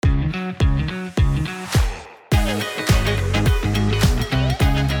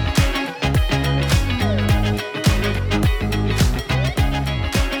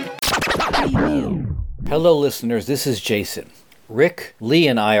Hello, listeners. This is Jason. Rick, Lee,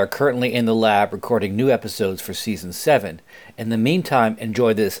 and I are currently in the lab recording new episodes for Season 7. In the meantime,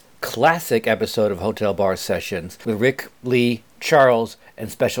 enjoy this classic episode of Hotel Bar Sessions with Rick, Lee, Charles,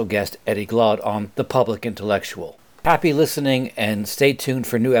 and special guest Eddie Glaude on The Public Intellectual. Happy listening, and stay tuned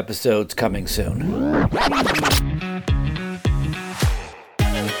for new episodes coming soon.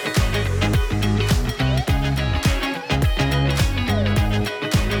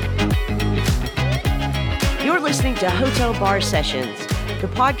 Listening to Hotel Bar Sessions, the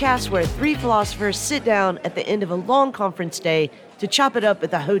podcast where three philosophers sit down at the end of a long conference day to chop it up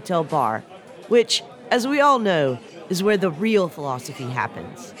at the hotel bar, which, as we all know, is where the real philosophy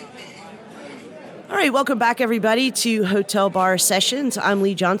happens. All right, welcome back, everybody, to Hotel Bar Sessions. I'm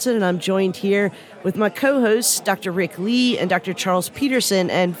Lee Johnson, and I'm joined here with my co-hosts, Dr. Rick Lee and Dr. Charles Peterson,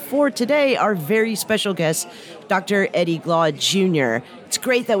 and for today, our very special guest, Dr. Eddie Glaude Jr. It's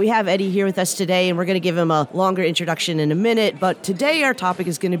great that we have Eddie here with us today, and we're going to give him a longer introduction in a minute, but today our topic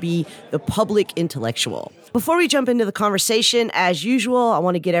is going to be the public intellectual. Before we jump into the conversation, as usual, I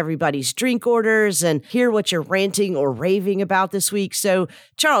want to get everybody's drink orders and hear what you're ranting or raving about this week. So,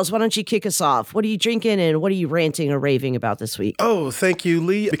 Charles, why don't you kick us off? What are you drinking and what are you ranting or raving about this week? Oh, thank you,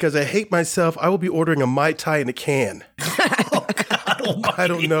 Lee. Because I hate myself, I will be ordering a Mai Tai in a can. Oh, God almighty. I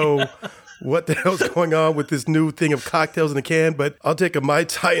don't know what the hell's going on with this new thing of cocktails in a can, but I'll take a Mai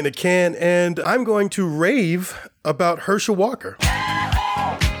Tai in a can, and I'm going to rave about Herschel Walker.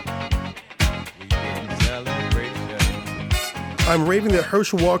 I'm raving that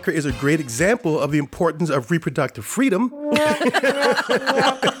Herschel Walker is a great example of the importance of reproductive freedom.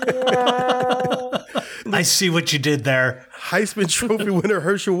 I see what you did there. Heisman Trophy winner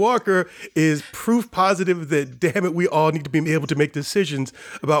Herschel Walker is proof positive that, damn it, we all need to be able to make decisions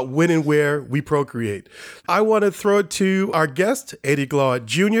about when and where we procreate. I want to throw it to our guest, Eddie Glaude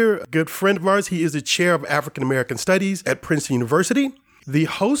Jr., a good friend of ours. He is the chair of African American Studies at Princeton University, the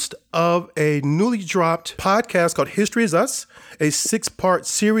host of a newly dropped podcast called History is Us, a 6-part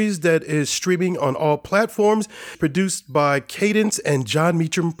series that is streaming on all platforms, produced by Cadence and John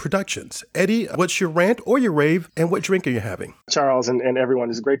Meacham Productions. Eddie, what's your rant or your rave, and what drink are you having? Charles and everyone,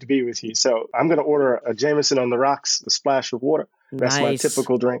 it's great to be with you. So I'm going to order a Jameson on the rocks, a splash of water. That's my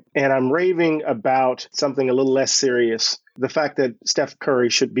typical drink. And I'm raving about something a little less serious, the fact that Steph Curry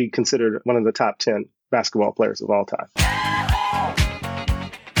should be considered one of the top 10 basketball players of all time.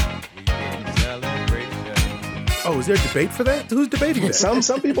 Oh, is there a debate for that? Who's debating that? Some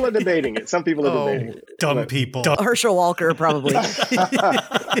people are debating it. Some people are debating it. Dumb people. Herschel Walker, probably.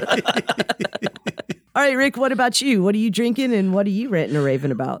 All right, Rick, what about you? What are you drinking and what are you ranting or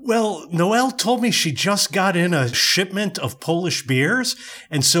raving about? Well, Noelle told me she just got in a shipment of Polish beers,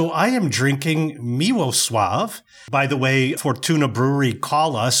 and so I am drinking Miłosław. By the way, Fortuna Brewery,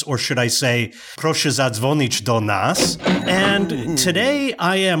 call us, or should I say, proszę zadzwonić do nas. And today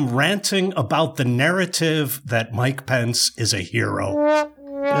I am ranting about the narrative that Mike Pence is a hero.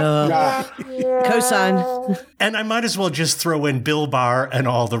 Cosign. And I might as well just throw in Bill Barr and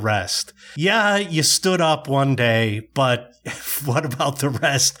all the rest. Yeah, you stood up one day, but what about the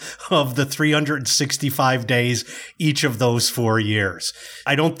rest of the 365 days each of those 4 years?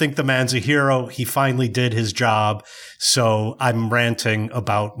 I don't think the man's a hero. He finally did his job. So I'm ranting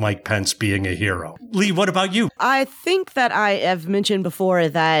about Mike Pence being a hero. Lee, what about you? I think that I have mentioned before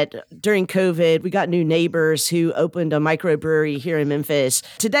that during COVID, we got new neighbors who opened a microbrewery here in Memphis.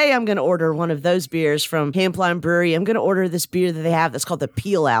 Today, I'm going to order one of those beers from Campline Brewery. I'm going to order this beer that they have that's called the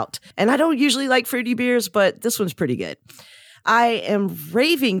Peel Out. And I don't usually like fruity beers, but this one's pretty good. I am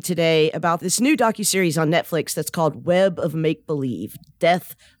raving today about this new docuseries on Netflix that's called Web of Make-Believe: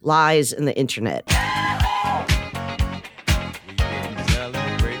 Death, Lies, and the Internet.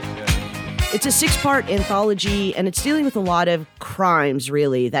 It's a 6-part anthology, and it's dealing with a lot of crimes,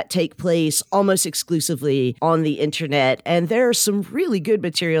 really, that take place almost exclusively on the internet. And there's some really good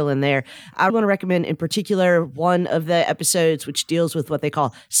material in there. I want to recommend, in particular, one of the episodes which deals with what they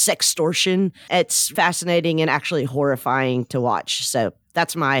call sextortion. It's fascinating and actually horrifying to watch. So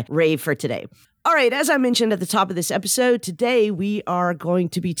that's my rave for today. All right, as I mentioned at the top of this episode, today we are going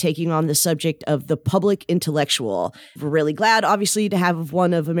to be taking on the subject of the public intellectual. We're really glad, obviously, to have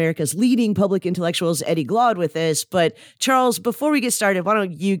one of America's leading public intellectuals, Eddie Glaude, with us. But Charles, before we get started, why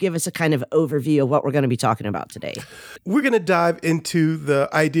don't you give us a kind of overview of what we're going to be talking about today? We're going to dive into the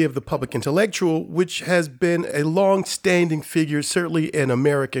idea of the public intellectual, which has been a long-standing figure, certainly in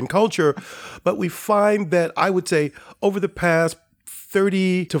American culture. But we find that, I would say, over the past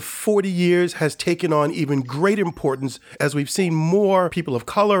 30 to 40 years has taken on even greater importance as we've seen more people of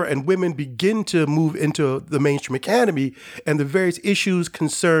color and women begin to move into the mainstream academy, and the various issues,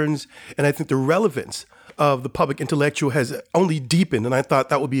 concerns, and I think the relevance of the public intellectual has only deepened. And I thought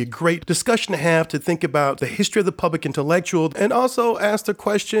that would be a great discussion to have, to think about the history of the public intellectual and also ask the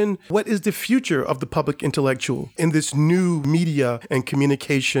question, what is the future of the public intellectual in this new media and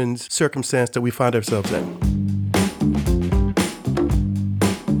communications circumstance that we find ourselves in?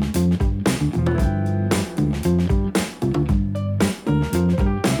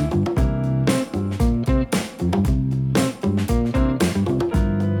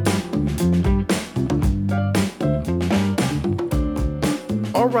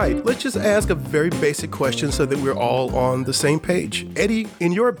 All right, let's just ask a very basic question so that we're all on the same page. Eddie,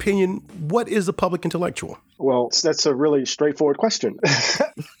 in your opinion, what is a public intellectual? Well, that's a really straightforward question.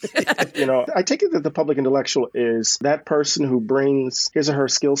 I take it that the public intellectual is that person who brings his or her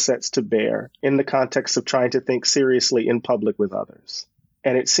skill sets to bear in the context of trying to think seriously in public with others.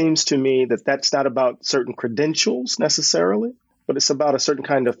 And it seems to me that that's not about certain credentials necessarily, but it's about a certain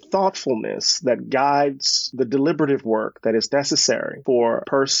kind of thoughtfulness that guides the deliberative work that is necessary for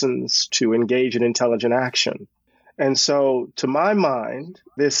persons to engage in intelligent action. And so, to my mind,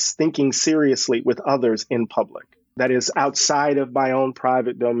 this thinking seriously with others in public, that is outside of my own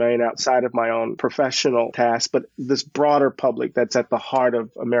private domain, outside of my own professional task, but this broader public that's at the heart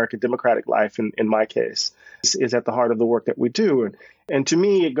of American democratic life, in my case, is at the heart of the work that we do. And to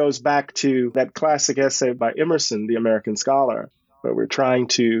me, it goes back to that classic essay by Emerson, the American scholar, where we're trying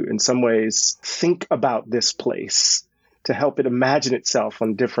to, in some ways, think about this place, to help it imagine itself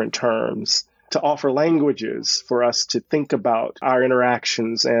on different terms, to offer languages for us to think about our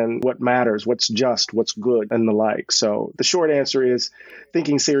interactions and what matters, what's just, what's good, and the like. So the short answer is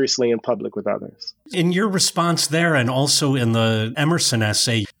thinking seriously in public with others. In your response there, and also in the Emerson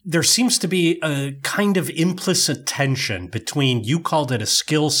essay, there seems to be a kind of implicit tension between, you called it a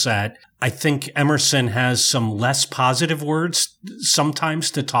skill set. I think Emerson has some less positive words sometimes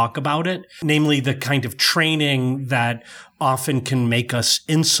to talk about it, namely the kind of training that often can make us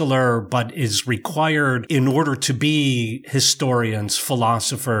insular, but is required in order to be historians,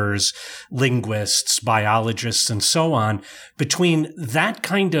 philosophers, linguists, biologists, and so on, between that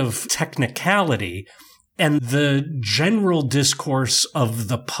kind of technicality and the general discourse of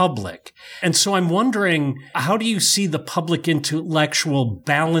the public. And so I'm wondering, how do you see the public intellectual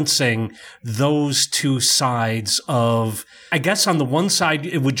balancing those two sides of, I guess on the one side,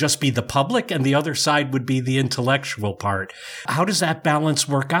 it would just be the public and the other side would be the intellectual part. How does that balance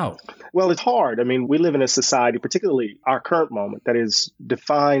work out? Well, it's hard. I mean, we live in a society, particularly our current moment, that is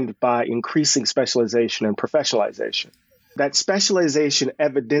defined by increasing specialization and professionalization. That specialization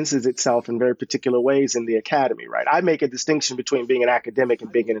evidences itself in very particular ways in the academy, right? I make a distinction between being an academic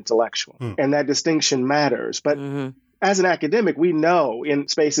and being an intellectual, and that distinction matters. But as an academic, we know in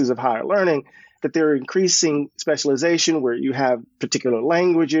spaces of higher learning that there are increasing specialization where you have particular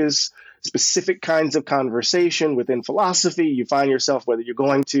languages, specific kinds of conversation within philosophy. You find yourself, whether you're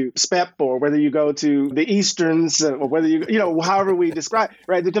going to SPEP or whether you go to the Easterns or whether however we describe,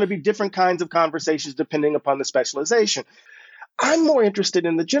 right? There's going to be different kinds of conversations depending upon the specialization. I'm more interested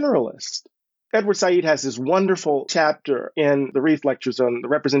in the generalist. Edward Said has this wonderful chapter in the Reith Lectures on the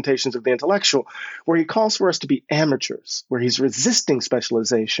representations of the intellectual, where he calls for us to be amateurs, where he's resisting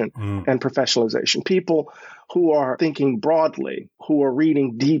specialization and professionalization. People who are thinking broadly, who are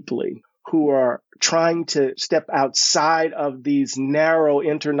reading deeply, who are trying to step outside of these narrow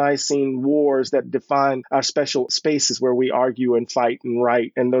internecine wars that define our special spaces where we argue and fight and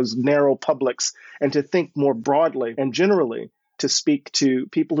write, and those narrow publics, and to think more broadly and generally, to speak to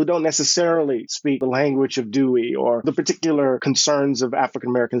people who don't necessarily speak the language of Dewey or the particular concerns of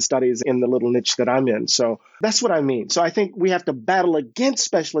African-American studies in the little niche that I'm in. So that's what I mean. So I think we have to battle against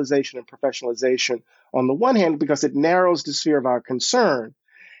specialization and professionalization on the one hand, because it narrows the sphere of our concern,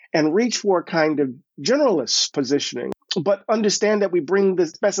 and reach for a kind of generalist positioning, but understand that we bring the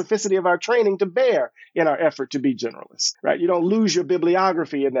specificity of our training to bear in our effort to be generalists, right? You don't lose your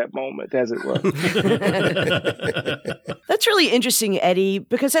bibliography in that moment, as it were. That's really interesting, Eddie,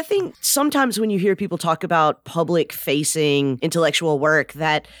 because I think sometimes when you hear people talk about public-facing intellectual work,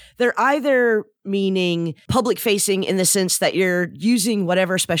 that they're either meaning public-facing in the sense that you're using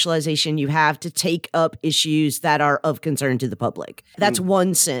whatever specialization you have to take up issues that are of concern to the public. That's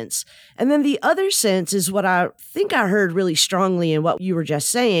one sense. And then the other sense is what I think I heard really strongly in what you were just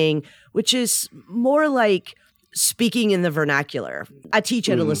saying, which is more like speaking in the vernacular. I teach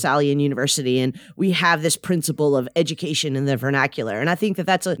at a Lasallian university, and we have this principle of education in the vernacular. And I think that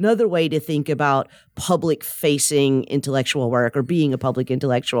that's another way to think about public-facing intellectual work or being a public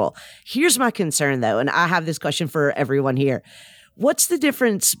intellectual. Here's my concern, though, and I have this question for everyone here. What's the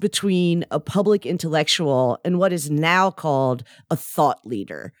difference between a public intellectual and what is now called a thought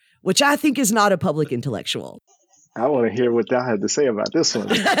leader? which I think is not a public intellectual. I want to hear what Thou had to say about this one.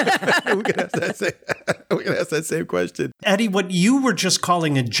 We can ask that same question. Eddie, what you were just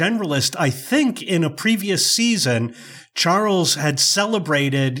calling a generalist, I think in a previous season, Charles had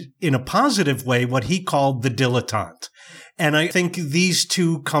celebrated in a positive way what he called the dilettante. And I think these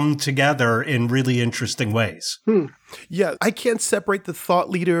two come together in really interesting ways. Yeah, I can't separate the thought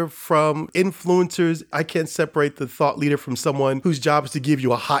leader from influencers. I can't separate the thought leader from someone whose job is to give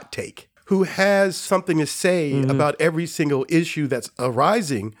you a hot take, who has something to say about every single issue that's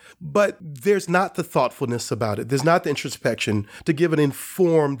arising, but there's not the thoughtfulness about it. There's not the introspection to give an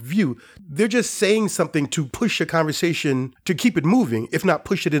informed view. They're just saying something to push a conversation, to keep it moving, if not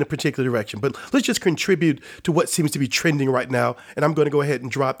push it in a particular direction. But let's just contribute to what seems to be trending right now. And I'm going to go ahead and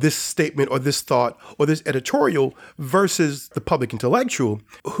drop this statement or this thought or this editorial versus the public intellectual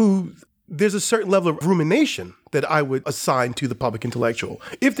who there's a certain level of rumination that I would assign to the public intellectual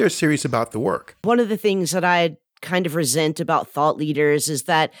if they're serious about the work. One of the things that I kind of resent about thought leaders is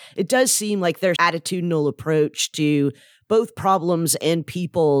that it does seem like their attitudinal approach to both problems and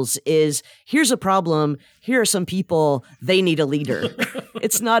peoples is, here's a problem, here are some people, they need a leader.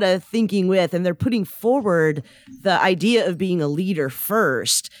 It's not a thinking with, and they're putting forward the idea of being a leader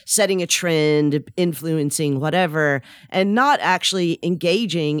first, setting a trend, influencing whatever, and not actually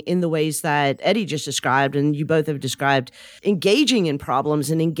engaging in the ways that Eddie just described, and you both have described, engaging in problems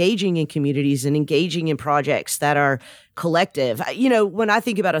and engaging in communities and engaging in projects that are collective. You know, when I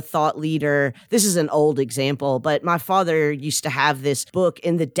think about a thought leader, this is an old example, but my father used to have this book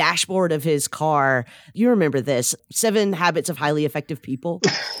in the dashboard of his car. You remember this, 7 Habits of Highly Effective People,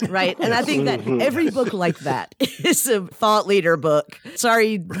 right? And I think that every book like that is a thought leader book.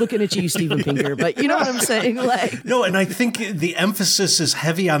 Sorry, looking at you, Steven Pinker, but you know what I'm saying? Like, no, and I think the emphasis is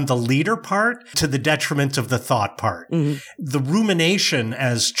heavy on the leader part to the detriment of the thought part. The rumination,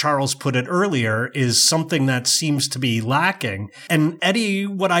 as Charles put it earlier, is something that seems to be lacking. And Eddie,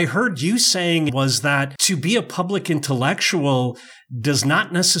 what I heard you saying was that to be a public intellectual does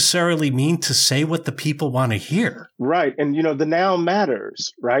not necessarily mean to say what the people want to hear. Right. And, you know, the noun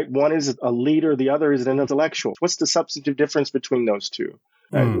matters, right? One is a leader, the other is an intellectual. What's the substantive difference between those two?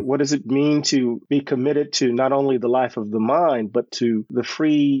 What does it mean to be committed to not only the life of the mind, but to the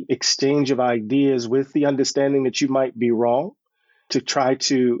free exchange of ideas with the understanding that you might be wrong, to try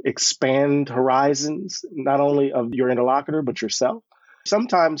to expand horizons, not only of your interlocutor, but yourself?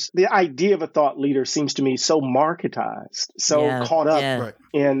 Sometimes the idea of a thought leader seems to me so marketized, so caught up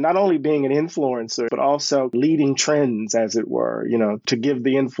in not only being an influencer, but also leading trends, as it were, you know, to give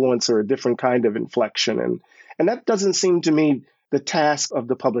the influencer a different kind of inflection. And that doesn't seem to me the task of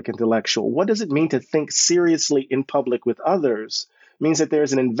the public intellectual. What does it mean to think seriously in public with others? It means that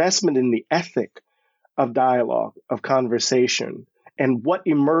there's an investment in the ethic of dialogue, of conversation, and what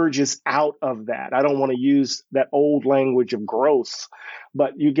emerges out of that. I don't want to use that old language of growth,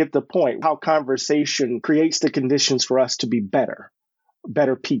 but you get the point. How conversation creates the conditions for us to be better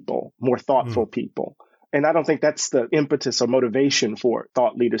people, more thoughtful people. And I don't think that's the impetus or motivation for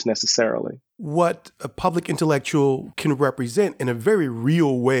thought leaders necessarily. What a public intellectual can represent in a very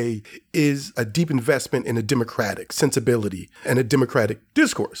real way is a deep investment in a democratic sensibility and a democratic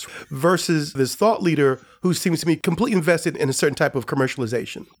discourse versus this thought leader who seems to be completely invested in a certain type of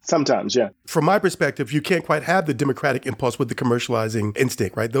commercialization. Sometimes, yeah. From my perspective, you can't quite have the democratic impulse with the commercializing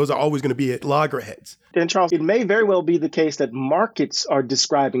instinct, right? Those are always going to be at loggerheads. And Charles, it may very well be the case that markets are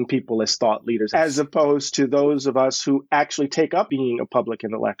describing people as thought leaders as opposed to those of us who actually take up being a public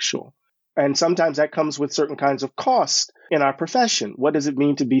intellectual. And sometimes that comes with certain kinds of cost in our profession. What does it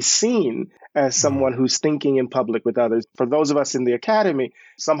mean to be seen as someone who's thinking in public with others? For those of us in the academy,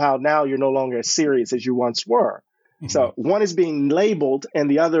 somehow now you're no longer as serious as you once were. So one is being labeled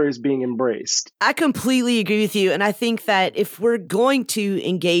and the other is being embraced. I completely agree with you. And I think that if we're going to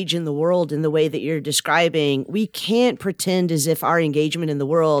engage in the world in the way that you're describing, we can't pretend as if our engagement in the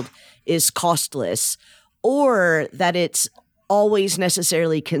world is costless or that it's always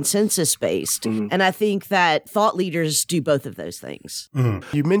necessarily consensus-based. And I think that thought leaders do both of those things.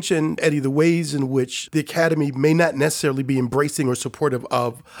 You mentioned, Eddie, the ways in which the academy may not necessarily be embracing or supportive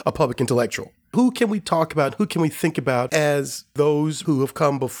of a public intellectual. Who can we talk about, who can we think about as those who have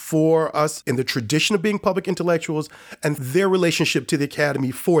come before us in the tradition of being public intellectuals and their relationship to the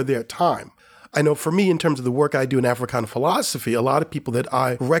academy for their time? I know for me, in terms of the work I do in Africana philosophy, a lot of people that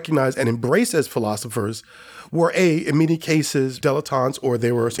I recognize and embrace as philosophers were in many cases, dilettantes, or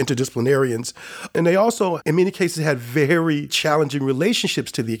they were interdisciplinarians. And they also, in many cases, had very challenging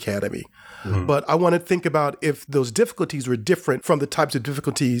relationships to the academy. But I want to think about if those difficulties were different from the types of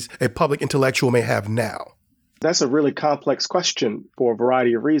difficulties a public intellectual may have now. That's a really complex question for a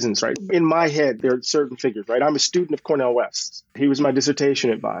variety of reasons, right? In my head, there are certain figures, right? I'm a student of Cornel West. He was my dissertation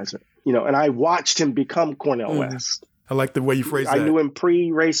advisor, and I watched him become Cornel West. I like the way you phrase that. I knew him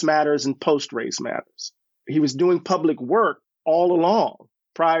pre-Race Matters and post-Race Matters. He was doing public work all along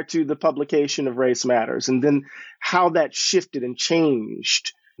prior to the publication of Race Matters, and then how that shifted and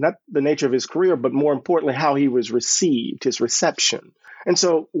changed, not the nature of his career, but more importantly, how he was received, his reception. And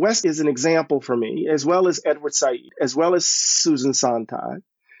so West is an example for me, as well as Edward Said, as well as Susan Sontag,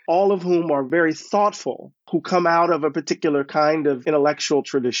 all of whom are very thoughtful, who come out of a particular kind of intellectual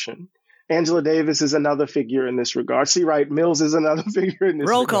tradition. Angela Davis is another figure in this regard. C. Wright Mills is another figure in this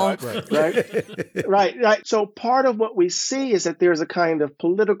regard. Roll call. Right. So part of what we see is that there's a kind of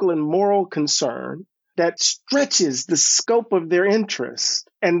political and moral concern that stretches the scope of their interest.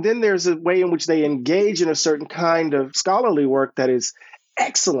 And then there's a way in which they engage in a certain kind of scholarly work that is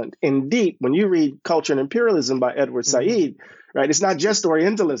excellent and deep. When you read Culture and Imperialism by Edward Said, right, it's not just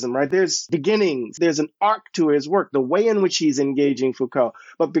Orientalism, right? There's beginnings, there's an arc to his work, the way in which he's engaging Foucault.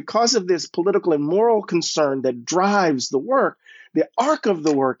 But because of this political and moral concern that drives the work, the arc of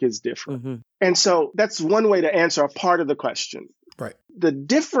the work is different. And so that's one way to answer a part of the question. Right. The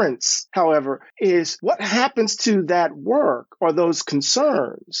difference, however, is what happens to that work or those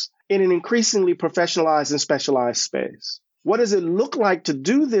concerns in an increasingly professionalized and specialized space. What does it look like to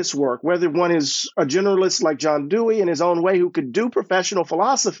do this work, whether one is a generalist like John Dewey in his own way who could do professional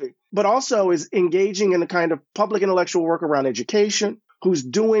philosophy, but also is engaging in the kind of public intellectual work around education, who's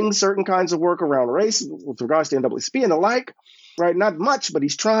doing certain kinds of work around race with regards to NAACP and the like, right? Not much, but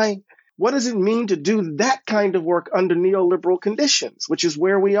he's trying. What does it mean to do that kind of work under neoliberal conditions, which is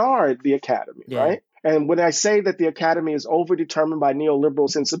where we are at the academy, right? And when I say that the academy is overdetermined by neoliberal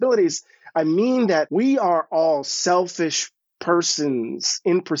sensibilities, I mean that we are all selfish persons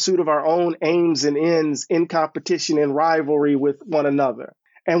in pursuit of our own aims and ends, in competition and rivalry with one another.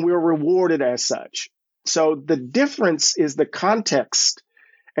 And we're rewarded as such. So the difference is the context.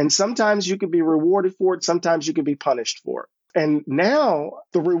 And sometimes you could be rewarded for it. Sometimes you could be punished for it. And now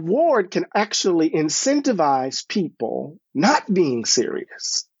the reward can actually incentivize people not being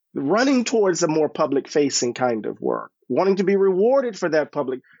serious, running towards a more public-facing kind of work, wanting to be rewarded for that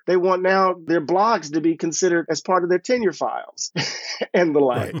public. They want now their blogs to be considered as part of their tenure files and the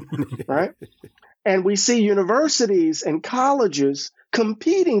like, right? And we see universities and colleges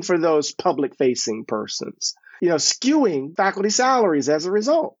competing for those public-facing persons, skewing faculty salaries as a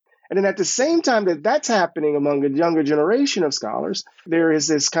result. And then at the same time that that's happening among a younger generation of scholars, there is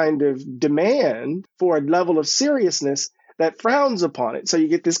this kind of demand for a level of seriousness that frowns upon it. So you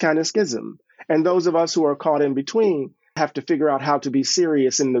get this kind of schism. And those of us who are caught in between have to figure out how to be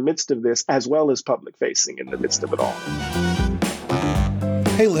serious in the midst of this, as well as public facing in the midst of it all.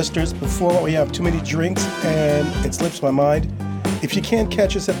 Hey, listeners, before we have too many drinks and it slips my mind, if you can't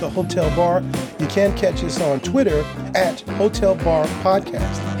catch us at the Hotel Bar, you can catch us on Twitter at Hotel Bar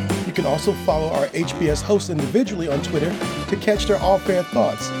Podcast. You can also follow our HBS hosts individually on Twitter to catch their all-fair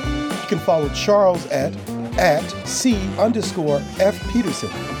thoughts. You can follow Charles at C_F Peterson.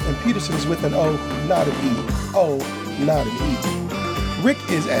 And Peterson is with an O, not an E. O, not an E. Rick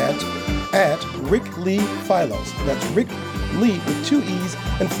is at Rick Lee Philos. That's Rick Lee with 2 E's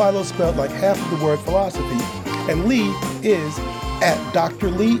and Philos spelled like half of the word philosophy. And Lee is at Dr.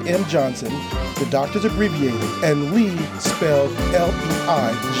 Lee M. Johnson. The doctor's abbreviated, and Lee spelled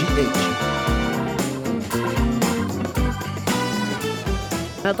Leigh.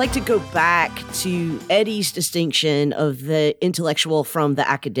 I'd like to go back to Eddie's distinction of the intellectual from the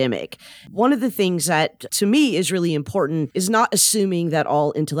academic. One of the things that, to me, is really important is not assuming that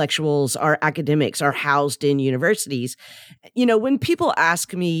all intellectuals are academics, are housed in universities. When people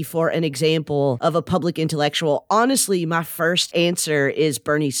ask me for an example of a public intellectual, honestly, my first answer is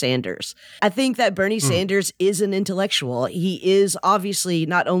Bernie Sanders. I think that Bernie Sanders is an intellectual. He is obviously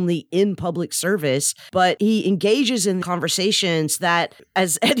not only in public service, but he engages in conversations that,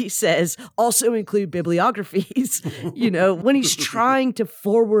 as Eddie says, also include bibliographies, when he's trying to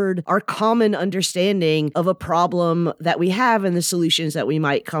forward our common understanding of a problem that we have and the solutions that we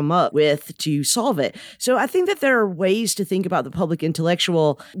might come up with to solve it. So I think that there are ways to think about the public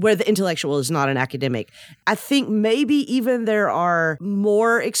intellectual where the intellectual is not an academic. I think maybe even there are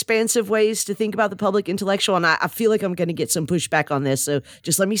more expansive ways to think about the public intellectual, and I feel like I'm going to get some pushback on this, so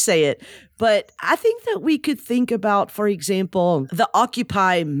just let me say it. But I think that we could think about, for example, the Occupy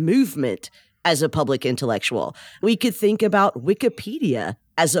movement as a public intellectual. We could think about Wikipedia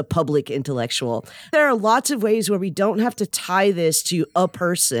as a public intellectual. There are lots of ways where we don't have to tie this to a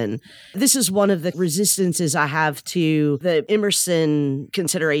person. This is one of the resistances I have to the Emerson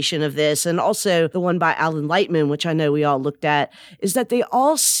consideration of this, and also the one by Alan Lightman, which I know we all looked at, is that they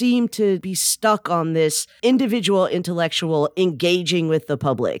all seem to be stuck on this individual intellectual engaging with the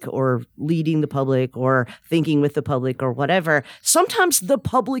public or leading the public or thinking with the public or whatever. Sometimes the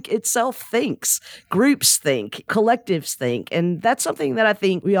public itself thinks, groups think, collectives think, and that's something that I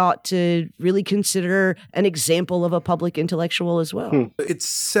think we ought to really consider an example of a public intellectual as well. It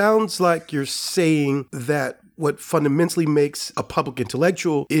sounds like you're saying that what fundamentally makes a public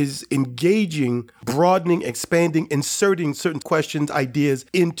intellectual is engaging, broadening, expanding, inserting certain questions, ideas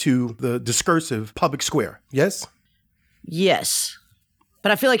into the discursive public square. Yes? Yes.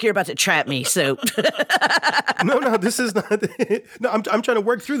 But I feel like you're about to trap me, so. No, this is not. No, I'm trying to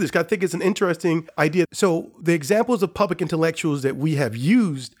work through this because I think it's an interesting idea. So the examples of public intellectuals that we have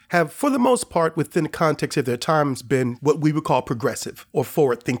used have, for the most part, within the context of their times, been what we would call progressive or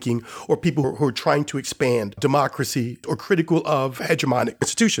forward-thinking, or people who are trying to expand democracy or critical of hegemonic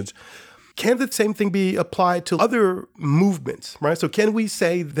institutions. Can the same thing be applied to other movements, right? So can we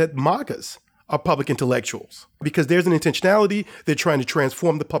say that MAGAs are public intellectuals? Because there's an intentionality. They're trying to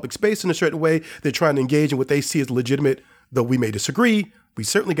transform the public space in a certain way. They're trying to engage in what they see as legitimate, though we may disagree. We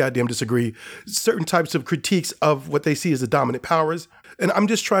certainly goddamn disagree. Certain types of critiques of what they see as the dominant powers. And I'm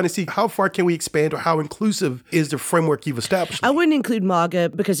just trying to see how far can we expand, or how inclusive is the framework you've established? I wouldn't include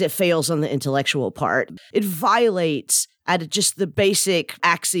MAGA because it fails on the intellectual part. It violates at just the basic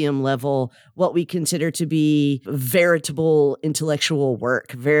axiom level what we consider to be veritable intellectual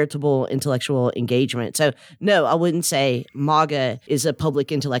work, veritable intellectual engagement. So no, I wouldn't say MAGA is a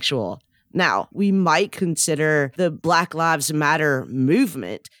public intellectual. Now, we might consider the Black Lives Matter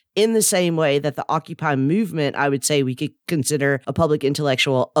movement in the same way that the Occupy movement, I would say we could consider a public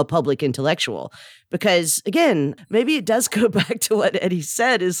intellectual. Because again, maybe it does go back to what Eddie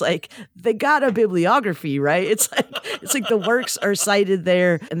said, is like, they got a bibliography, right? It's like the works are cited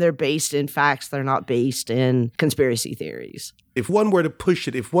there and they're based in facts. They're not based in conspiracy theories. If one were to push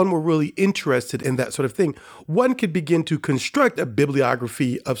it, if one were really interested in that sort of thing, one could begin to construct a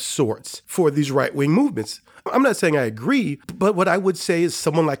bibliography of sorts for these right-wing movements. I'm not saying I agree, but what I would say is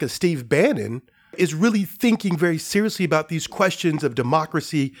someone like a Steve Bannon is really thinking very seriously about these questions of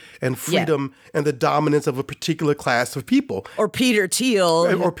democracy and freedom and the dominance of a particular class of people. Or Peter Thiel.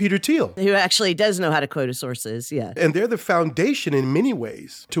 Who actually does know how to quote his sources, yeah. And they're the foundation in many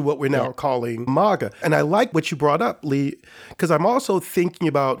ways to what we're now calling MAGA. And I like what you brought up, Lee, because I'm also thinking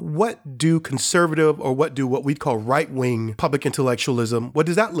about what do conservative, or what do what we'd call right-wing public intellectualism, what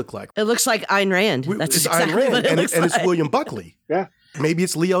does that look like? It looks like Ayn Rand. That's exactly what it looks like. And it's William Buckley. Yeah. Maybe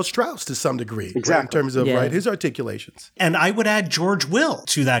it's Leo Strauss to some degree, exactly. Right, in terms of his articulations. And I would add George Will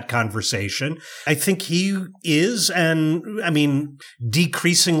to that conversation. I think he is, and I mean,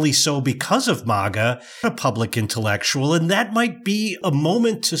 decreasingly so because of MAGA, a public intellectual. And that might be a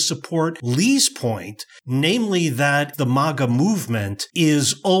moment to support Lee's point, namely that the MAGA movement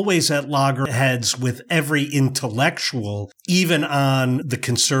is always at loggerheads with every intellectual, even on the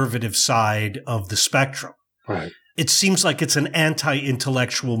conservative side of the spectrum. Right. It seems like it's an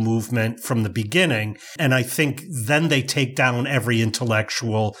anti-intellectual movement from the beginning, and I think then they take down every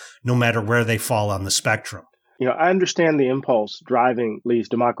intellectual, no matter where they fall on the spectrum. You know, I understand the impulse driving Lee's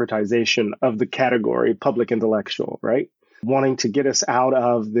democratization of the category public intellectual, right? Wanting to get us out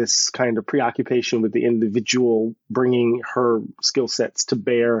of this kind of preoccupation with the individual, bringing her skill sets to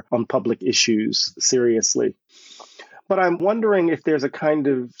bear on public issues seriously. But I'm wondering if there's a kind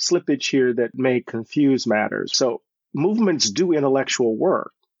of slippage here that may confuse matters. So movements do intellectual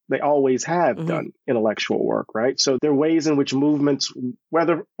work. They always have done intellectual work, right? So there are ways in which movements,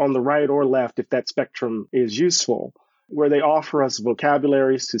 whether on the right or left, if that spectrum is useful, where they offer us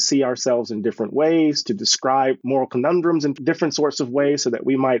vocabularies to see ourselves in different ways, to describe moral conundrums in different sorts of ways so that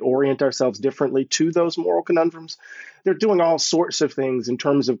we might orient ourselves differently to those moral conundrums. They're doing all sorts of things in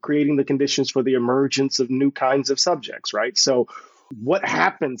terms of creating the conditions for the emergence of new kinds of subjects, right? So what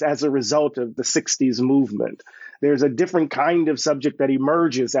happens as a result of the 60s movement? There's a different kind of subject that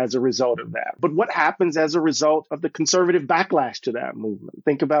emerges as a result of that. But what happens as a result of the conservative backlash to that movement?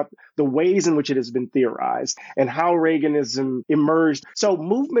 Think about the ways in which it has been theorized and how Reaganism emerged. So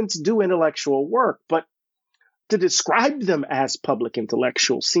movements do intellectual work, but to describe them as public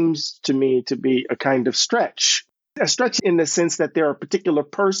intellectuals seems to me to be a kind of stretch. A stretch in the sense that there are particular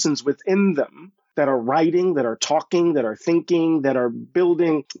persons within them that are writing, that are talking, that are thinking, that are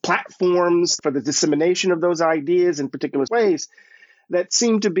building platforms for the dissemination of those ideas in particular ways that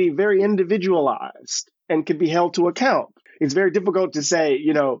seem to be very individualized and can be held to account. it's very difficult to say,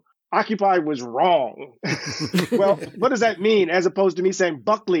 Occupy was wrong. Well, what does that mean? As opposed to me saying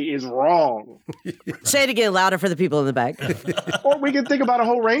Buckley is wrong. Say it again louder for the people in the back. Or we can think about a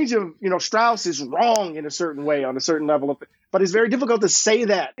whole range of, Strauss is wrong in a certain way on a certain level. But it's very difficult to say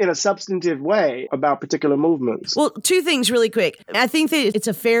that in a substantive way about particular movements. Well, two things really quick. I think that it's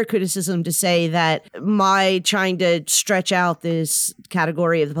a fair criticism to say that my trying to stretch out this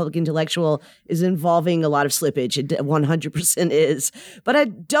category of the public intellectual is involving a lot of slippage. It 100% is. But I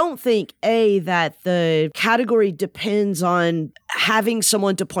don't think, that the category depends on having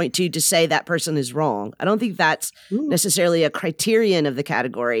someone to point to say that person is wrong. I don't think that's necessarily a criterion of the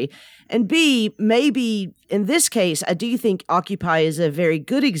category. And B, maybe in this case, I do think Occupy is a very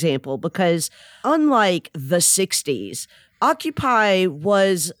good example because unlike the 60s, Occupy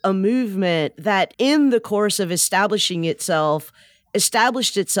was a movement that in the course of established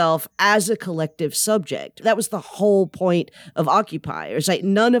itself as a collective subject. That was the whole point of Occupy. It was like,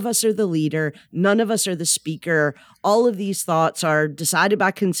 none of us are the leader, none of us are the speaker. All of these thoughts are decided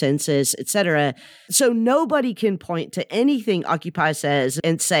by consensus, etc. So nobody can point to anything Occupy says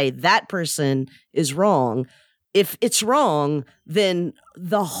and say that person is wrong. If it's wrong, then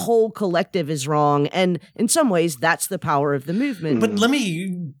the whole collective is wrong. And in some ways, that's the power of the movement. But let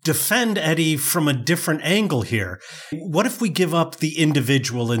me defend Eddie from a different angle here. What if we give up the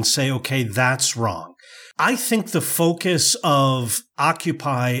individual and say, okay, that's wrong? I think the focus of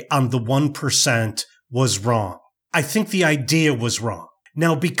Occupy on the 1% was wrong. I think the idea was wrong.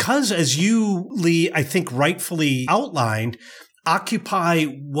 Now, because as you, Lee, I think rightfully outlined, Occupy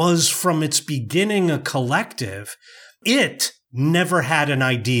was from its beginning a collective. It never had an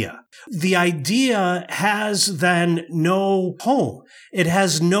idea. The idea has then no home. It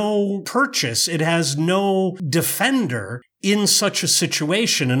has no purchase. It has no defender in such a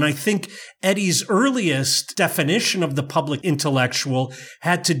situation. And I think Eddie's earliest definition of the public intellectual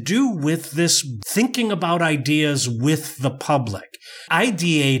had to do with this thinking about ideas with the public,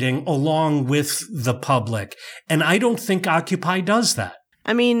 ideating along with the public. And I don't think Occupy does that.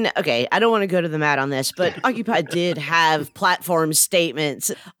 I mean, okay, I don't want to go to the mat on this, but Occupy did have platform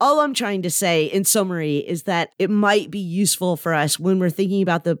statements. All I'm trying to say in summary is that it might be useful for us when we're thinking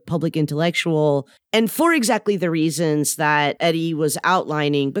about the public intellectual, and for exactly the reasons that Eddie was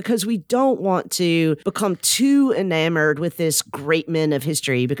outlining, because we don't want to become too enamored with this great men of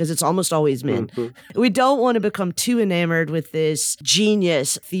history, because it's almost always men. Mm-hmm. We don't want to become too enamored with this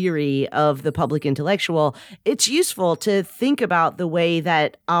genius theory of the public intellectual. It's useful to think about the way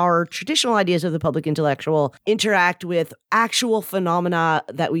that our traditional ideas of the public intellectual interact with actual phenomena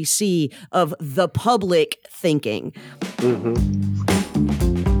that we see of the public thinking. Mm-hmm.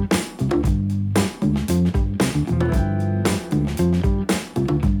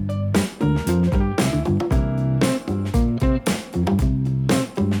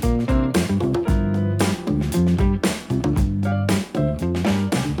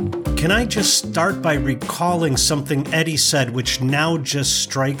 Can I just start by recalling something Eddie said, which now just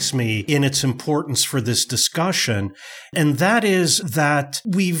strikes me in its importance for this discussion? And that is that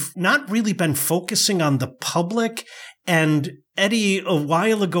we've not really been focusing on the public. And Eddie, a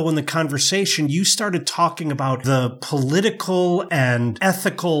while ago in the conversation, you started talking about the political and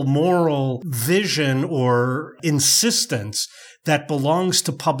ethical, moral vision or insistence that belongs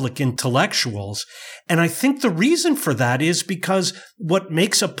to public intellectuals. And I think the reason for that is because what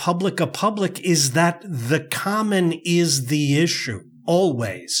makes a public is that the common is the issue.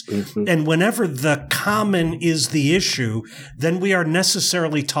 Always. Mm-hmm. And whenever the common is the issue, then we are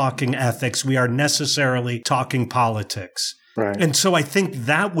necessarily talking ethics. We are necessarily talking politics. Right. And so I think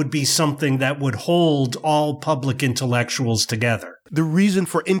that would be something that would hold all public intellectuals together. The reason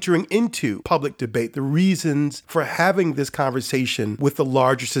for entering into public debate, the reasons for having this conversation with the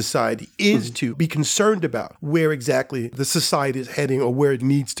larger society is to be concerned about where exactly the society is heading or where it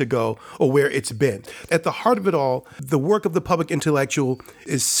needs to go or where it's been. At the heart of it all, the work of the public intellectual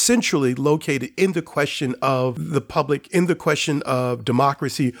is centrally located in the question of the public, in the question of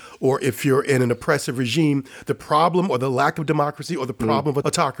democracy, or if you're in an oppressive regime, the problem or the lack of democracy or the problem of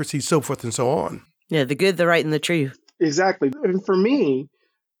autocracy, so forth and so on. Yeah, the good, the right, and the true. Exactly. And for me,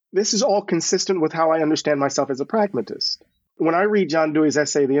 this is all consistent with how I understand myself as a pragmatist. When I read John Dewey's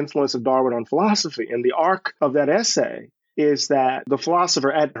essay, The Influence of Darwin on Philosophy, and the arc of that essay is that the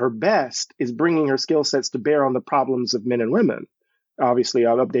philosopher at her best is bringing her skill sets to bear on the problems of men and women. Obviously,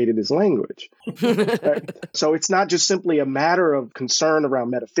 I've updated his language. So it's not just simply a matter of concern around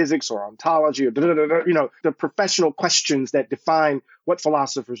metaphysics or ontology or, the professional questions that define what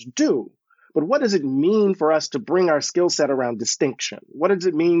philosophers do. but what does it mean for us to bring our skill set around distinction? What does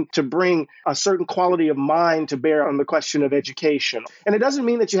it mean to bring a certain quality of mind to bear on the question of education? And it doesn't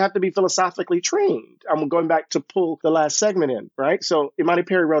mean that you have to be philosophically trained. I'm going back to pull the last segment in, right? So Imani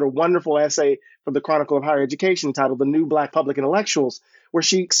Perry wrote a wonderful essay for the Chronicle of Higher Education titled The New Black Public Intellectuals, where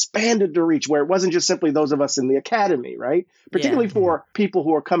she expanded the reach, where it wasn't just simply those of us in the academy, right? Particularly for people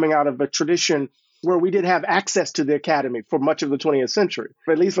who are coming out of a tradition where we did have access to the academy for much of the 20th century,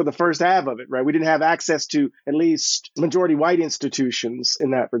 at least for the first half of it, right? We didn't have access to at least majority white institutions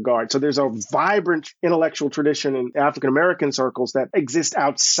in that regard. So there's a vibrant intellectual tradition in African-American circles that exists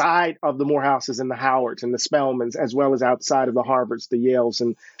outside of the Morehouses and the Howards and the Spelmans, as well as outside of the Harvards, the Yales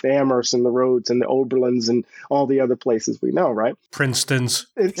and the Amherst and the Rhodes and the Oberlins and all the other places we know, right? Princeton's.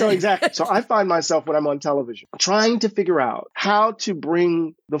 So exactly. So I find myself when I'm on television trying to figure out how to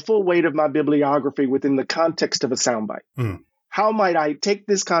bring the full weight of my bibliography within the context of a soundbite. How might I take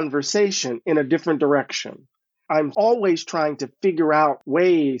this conversation in a different direction? I'm always trying to figure out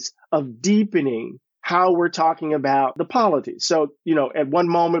ways of deepening how we're talking about the polities. So, at one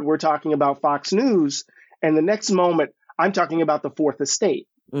moment we're talking about Fox News, and the next moment I'm talking about the Fourth Estate.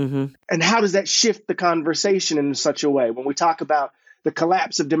 And how does that shift the conversation in such a way? When we talk about the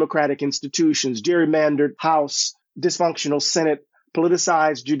collapse of democratic institutions, gerrymandered House, dysfunctional Senate,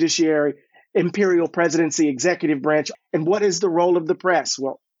 politicized judiciary, imperial presidency, executive branch. And what is the role of the press?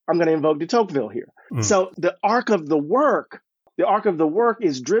 Well, I'm going to invoke de Tocqueville here. So the arc of the work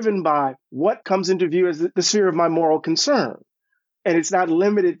is driven by what comes into view as the sphere of my moral concern. And it's not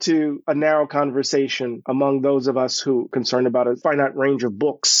limited to a narrow conversation among those of us who are concerned about a finite range of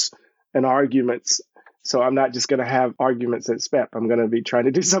books and arguments. So I'm not just going to have arguments at SPEP. I'm going to be trying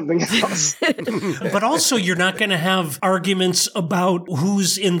to do something else. But also, you're not going to have arguments about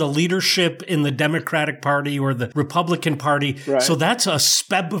who's in the leadership in the Democratic Party or the Republican Party. Right. So that's a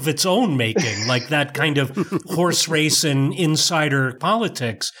SPEP of its own making, like that kind of horse race and insider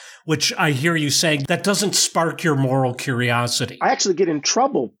politics, which I hear you saying that doesn't spark your moral curiosity. I actually get in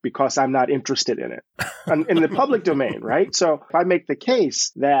trouble because I'm not interested in it in the public domain, right? So if I make the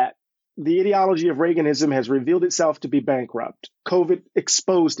case that the ideology of Reaganism has revealed itself to be bankrupt, COVID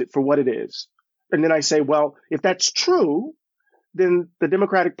exposed it for what it is. And then I say, well, if that's true, then the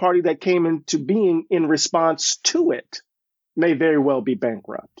Democratic Party that came into being in response to it may very well be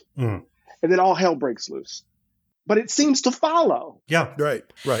bankrupt. And then all hell breaks loose. But it seems to follow. Yeah. Right.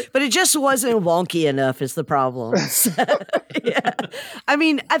 But it just wasn't wonky enough is the problem. Yeah. I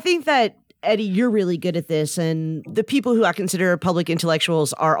mean, I think that Eddie, you're really good at this, and the people who I consider public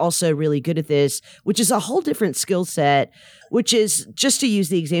intellectuals are also really good at this, which is a whole different skill set, which is, just to use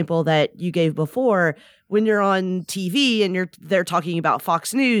the example that you gave before, when you're on TV and they're talking about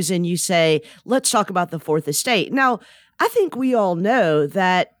Fox News and you say, let's talk about the Fourth Estate. Now, I think we all know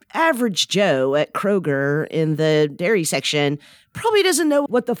that average Joe at Kroger in the dairy section probably doesn't know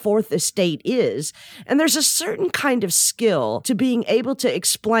what the Fourth Estate is. And there's a certain kind of skill to being able to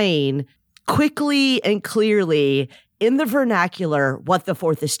explain quickly and clearly in the vernacular what the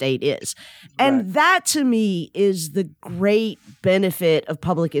Fourth Estate is. And that to me is the great benefit of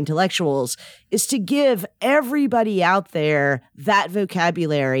public intellectuals, is to give everybody out there that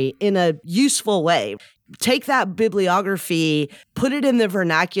vocabulary in a useful way. Take that bibliography, put it in the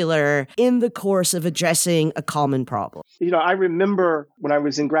vernacular in the course of addressing a common problem. I remember when I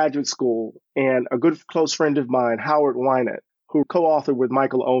was in graduate school, and a good close friend of mine, Howard Wynett, who co-authored with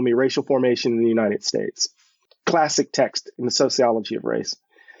Michael Omi, Racial Formation in the United States, classic text in the sociology of race.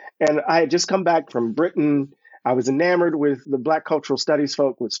 And I had just come back from Britain. I was enamored with the Black cultural studies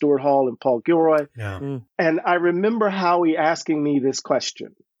folk with Stuart Hall and Paul Gilroy. Yeah. And I remember Howie asking me this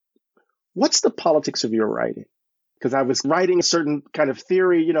question: what's the politics of your writing? Because I was writing a certain kind of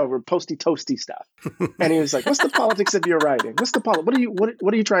theory, posty toasty stuff. And he was like, what's the politics of your writing?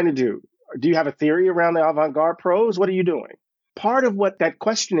 What are you trying to do? Do you have a theory around the avant-garde prose? What are you doing? Part of what that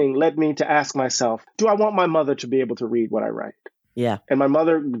questioning led me to ask myself, do I want my mother to be able to read what I write? Yeah. And my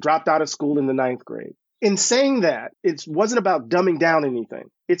mother dropped out of school in the 9th grade. In saying that, it wasn't about dumbing down anything.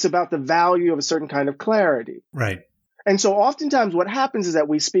 It's about the value of a certain kind of clarity. Right. And so oftentimes what happens is that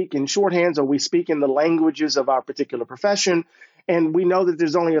we speak in shorthands, or we speak in the languages of our particular profession, and we know that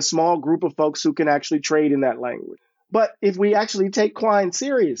there's only a small group of folks who can actually trade in that language. But if we actually take Quine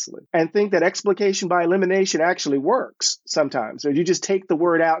seriously and think that explication by elimination actually works sometimes, or you just take the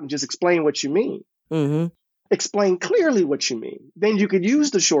word out and just explain what you mean, explain clearly what you mean, then you could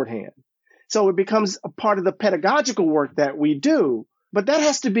use the shorthand. So it becomes a part of the pedagogical work that we do. But that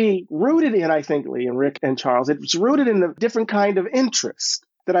has to be rooted in, I think, Lee and Rick and Charles, it's rooted in a different kind of interest.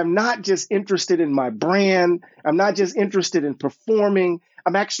 That I'm not just interested in my brand. I'm not just interested in performing.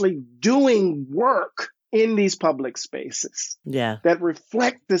 I'm actually doing work in these public spaces that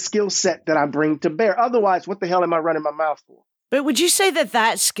reflect the skill set that I bring to bear. Otherwise, what the hell am I running my mouth for? But would you say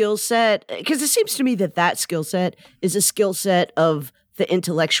that skill set, because it seems to me that skill set is a skill set of the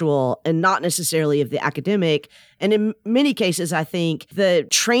intellectual and not necessarily of the academic. And in many cases, I think the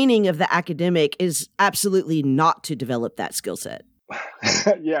training of the academic is absolutely not to develop that skill set.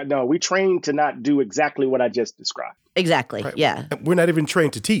 Yeah, no, we train to not do exactly what I just described. Exactly. Right. Yeah. We're not even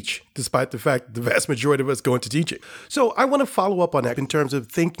trained to teach, despite the fact that the vast majority of us go into teaching. So I want to follow up on that in terms of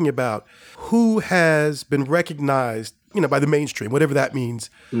thinking about who has been recognized, by the mainstream, whatever that means.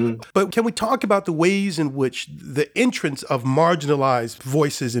 But can we talk about the ways in which the entrance of marginalized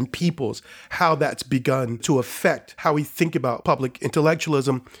voices and peoples, how that's begun to affect how we think about public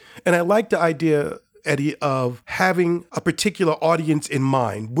intellectualism? And I like the idea, Eddie, of having a particular audience in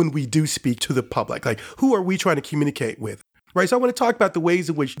mind when we do speak to the public. Like, who are we trying to communicate with? Right. So I want to talk about the ways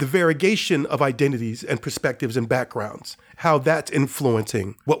in which the variegation of identities and perspectives and backgrounds, how that's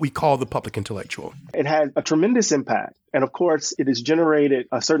influencing what we call the public intellectual. It has a tremendous impact. And of course, it has generated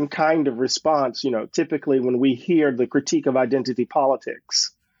a certain kind of response. Typically when we hear the critique of identity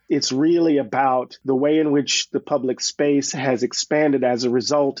politics, it's really about the way in which the public space has expanded as a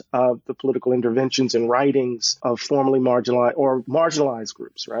result of the political interventions and writings of formerly marginalized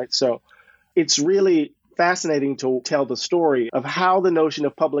groups, right? So it's really fascinating to tell the story of how the notion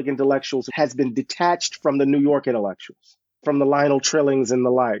of public intellectuals has been detached from the New York intellectuals, from the Lionel Trillings and the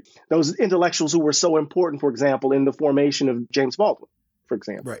like. Those intellectuals who were so important, for example, in the formation of James Baldwin, for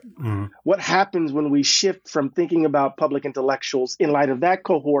example. Right. Mm-hmm. What happens when we shift from thinking about public intellectuals in light of that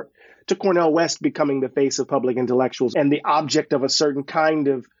cohort to Cornel West becoming the face of public intellectuals and the object of a certain kind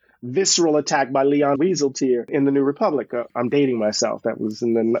of visceral attack by Leon Wieseltier in the New Republic? I'm dating myself. That was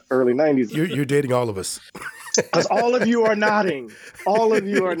in the early 90s. You're dating all of us. Because all of you are nodding. All of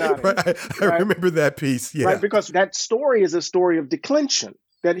you are nodding. Right. I remember that piece. Yeah. Right, because that story is a story of declension.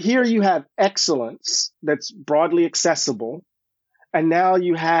 That here you have excellence that's broadly accessible, and now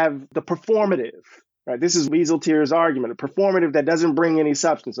you have the performative. Right, this is Wieseltier's argument, a performative that doesn't bring any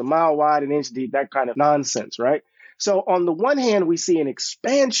substance, a mile wide, an inch deep, that kind of nonsense, right? So on the one hand, we see an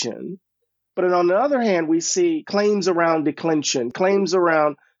expansion, but on the other hand, we see claims around declension, claims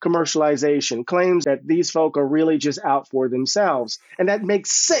around commercialization, claims that these folk are really just out for themselves. And that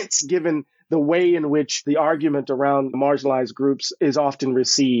makes sense given the way in which the argument around marginalized groups is often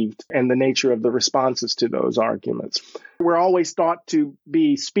received and the nature of the responses to those arguments. We're always thought to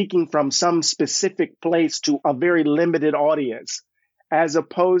be speaking from some specific place to a very limited audience, as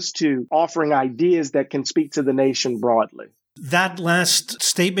opposed to offering ideas that can speak to the nation broadly. That last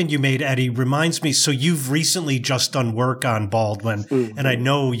statement you made, Eddie, reminds me, so you've recently just done work on Baldwin, and I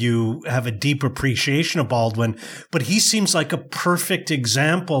know you have a deep appreciation of Baldwin, but he seems like a perfect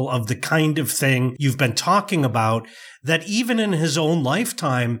example of the kind of thing you've been talking about, that even in his own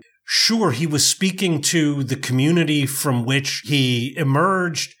lifetime, sure, he was speaking to the community from which he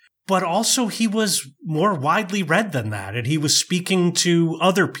emerged, but also he was more widely read than that, and he was speaking to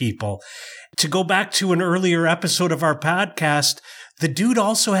other people. To go back to an earlier episode of our podcast, the dude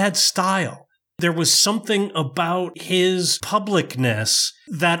also had style. There was something about his publicness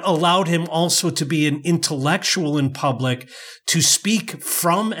that allowed him also to be an intellectual in public, to speak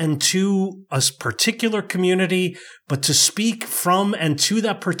from and to a particular community, but to speak from and to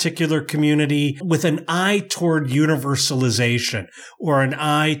that particular community with an eye toward universalization or an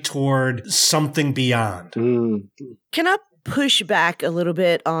eye toward something beyond. Can I push back a little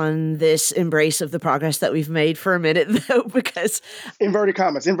bit on this embrace of the progress that we've made for a minute, though, because inverted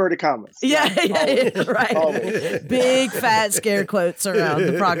commas. Yeah, right. Always. Big fat scare quotes around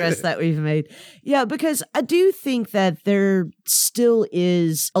the progress that we've made. Yeah, because I do think that there still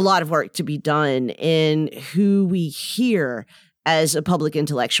is a lot of work to be done in who we hear as a public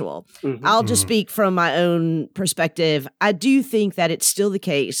intellectual. I'll just speak from my own perspective. I do think that it's still the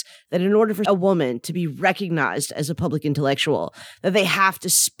case that in order for a woman to be recognized as a public intellectual, that they have to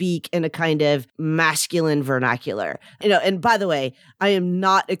speak in a kind of masculine vernacular. And by the way, I am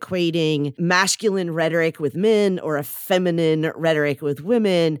not equating masculine rhetoric with men or a feminine rhetoric with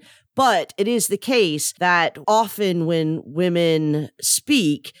women. But it is the case that often when women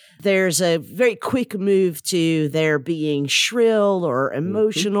speak, there's a very quick move to their being shrill or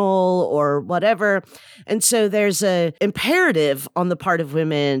emotional or whatever. And so there's a imperative on the part of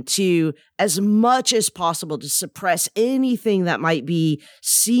women to, as much as possible, to suppress anything that might be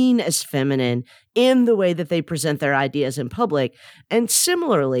seen as feminine in the way that they present their ideas in public. And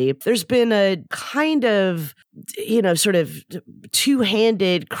similarly, there's been a kind of, sort of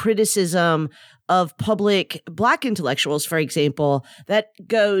two-handed criticism of public Black intellectuals, for example, that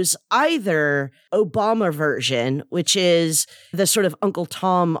goes either Obama version, which is the sort of Uncle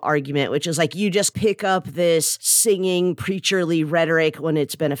Tom argument, which is like you just pick up this singing preacherly rhetoric when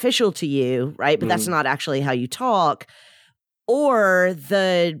it's beneficial to you, right? But that's not actually how you talk. Or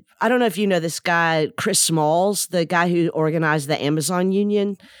I don't know if you know this guy, Chris Smalls, the guy who organized the Amazon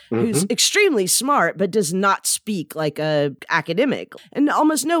Union, who's extremely smart, but does not speak like a academic. And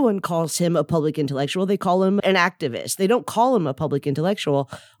almost no one calls him a public intellectual. They call him an activist. They don't call him a public intellectual,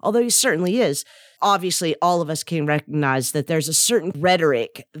 although he certainly is. Obviously, all of us can recognize that there's a certain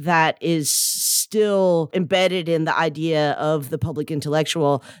rhetoric that is still embedded in the idea of the public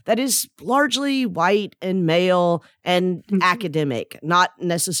intellectual that is largely white and male and academic, not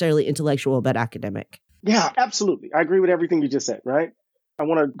necessarily intellectual, but academic. Yeah, absolutely. I agree with everything you just said, right? I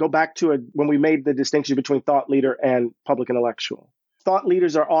want to go back to when we made the distinction between thought leader and public intellectual. Thought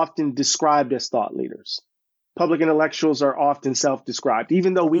leaders are often described as thought leaders. Public intellectuals are often self-described,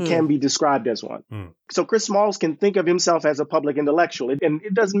 even though we can be described as one. So Chris Smalls can think of himself as a public intellectual, and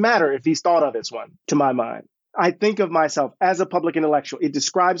it doesn't matter if he's thought of as one, to my mind. I think of myself as a public intellectual. It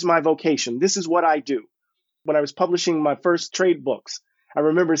describes my vocation. This is what I do. When I was publishing my first trade books, I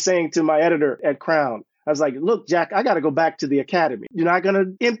remember saying to my editor at Crown, I was like, look, Jack, I got to go back to the academy. You're not going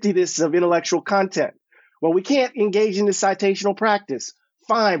to empty this of intellectual content. Well, we can't engage in this citational practice.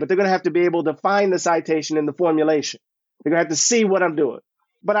 Fine, but they're going to have to be able to find the citation in the formulation. They're going to have to see what I'm doing.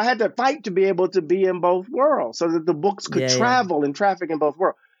 But I had to fight to be able to be in both worlds so that the books could travel and traffic in both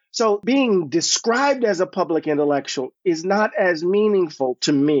worlds. So being described as a public intellectual is not as meaningful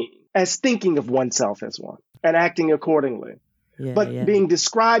to me as thinking of oneself as one and acting accordingly. But being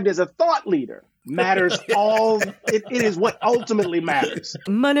described as a thought leader matters it is what ultimately matters.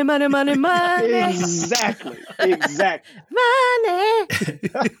 Money, money, money, money. Exactly. Money.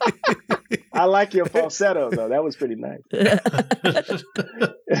 I like your falsetto, though. That was pretty nice.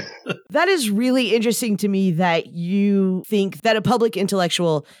 That is really interesting to me that you think that a public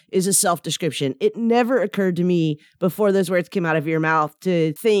intellectual is a self-description. It never occurred to me before those words came out of your mouth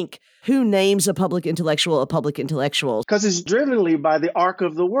to think, who names a public intellectual a public intellectual? Because it's drivenly by the arc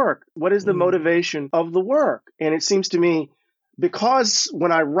of the work. What is the motivation of the work? And it seems to me, because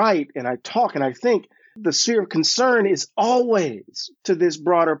when I write and I talk and I think, the sphere of concern is always to this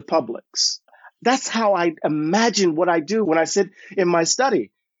broader publics. That's how I imagine what I do when I sit in my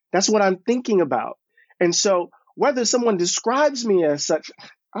study. That's what I'm thinking about. And so whether someone describes me as such,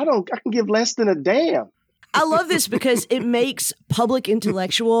 I can give less than a damn. I love this because it makes public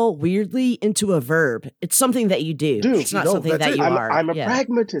intellectual weirdly into a verb. It's something that you do. It's not something that you are. I'm a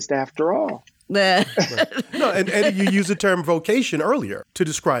pragmatist after all. No, and Eddie, you used the term vocation earlier to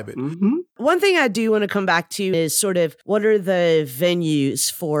describe it. One thing I do want to come back to is sort of what are the venues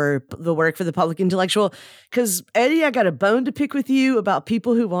for the work for the public intellectual? Because Eddie, I got a bone to pick with you about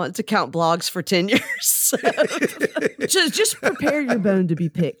people who want to count blogs for 10 years. So just prepare your bone to be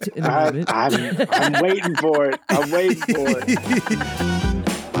picked in a moment. I'm waiting for it. I'm waiting for it.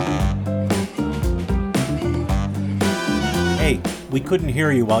 Hey, we couldn't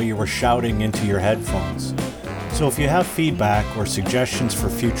hear you while you were shouting into your headphones. So if you have feedback or suggestions for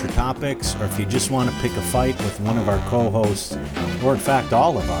future topics, or if you just want to pick a fight with one of our co-hosts, or in fact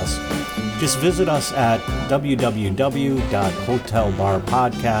all of us, just visit us at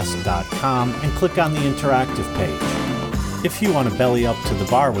www.hotelbarpodcast.com and click on the interactive page. If you want to belly up to the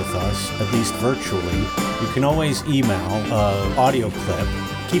bar with us, at least virtually, you can always email an audio clip,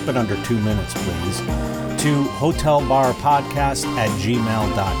 keep it under 2 minutes please, to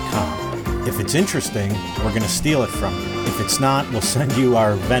hotelbarpodcast@gmail.com. If it's interesting, we're going to steal it from you. If it's not, we'll send you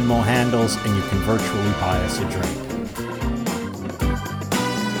our Venmo handles and you can virtually buy us a drink.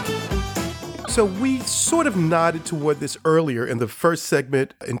 So we sort of nodded toward this earlier in the first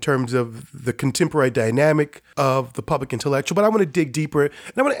segment in terms of the contemporary dynamic of the public intellectual, but I want to dig deeper and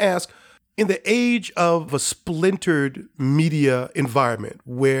I want to ask, in the age of a splintered media environment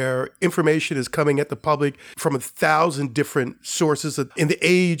where information is coming at the public from 1,000 different sources, in the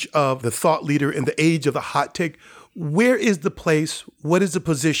age of the thought leader, in the age of the hot take, where is the place? What is the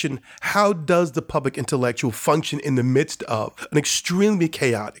position? How does the public intellectual function in the midst of an extremely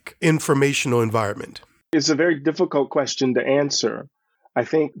chaotic informational environment? It's a very difficult question to answer. I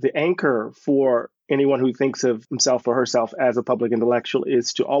think the anchor for anyone who thinks of himself or herself as a public intellectual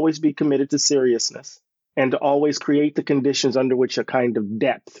is to always be committed to seriousness and to always create the conditions under which a kind of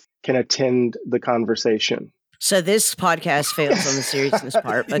depth can attend the conversation. So this podcast fails on the seriousness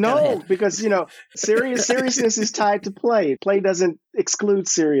part. But no, because, seriousness is tied to play. Play doesn't exclude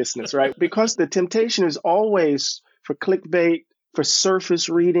seriousness, right? Because the temptation is always for clickbait, for surface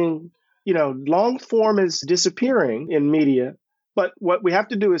reading, long form is disappearing in media, but what we have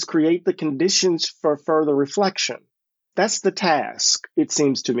to do is create the conditions for further reflection. That's the task, it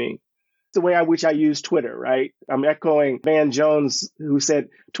seems to me. The way I wish I use Twitter, right? I'm echoing Van Jones, who said,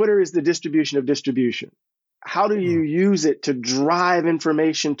 Twitter is the distribution of distribution. How do you use it to drive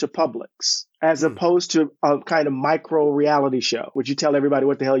information to publics as opposed to a kind of micro reality show, which you tell everybody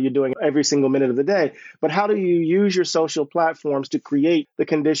what the hell you're doing every single minute of the day? But how do you use your social platforms to create the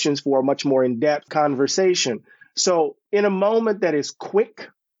conditions for a much more in-depth conversation? So in a moment that is quick,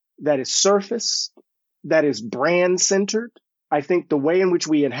 that is surface, that is brand centered, I think the way in which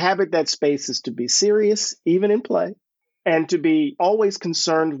we inhabit that space is to be serious, even in play, and to be always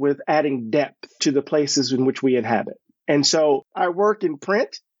concerned with adding depth to the places in which we inhabit. And so I work in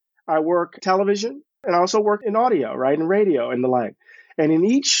print, I work television, and I also work in audio, right, and radio and the like. And in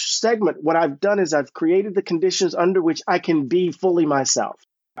each segment, what I've done is I've created the conditions under which I can be fully myself.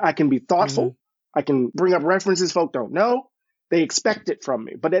 I can be thoughtful. I can bring up references folk don't know. They expect it from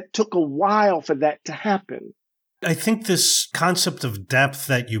me. But it took a while for that to happen. I think this concept of depth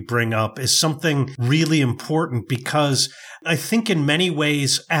that you bring up is something really important because I think in many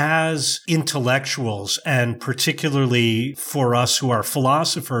ways as intellectuals, and particularly for us who are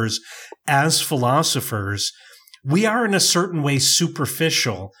philosophers, as philosophers, we are in a certain way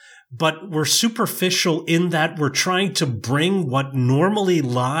superficial, but we're superficial in that we're trying to bring what normally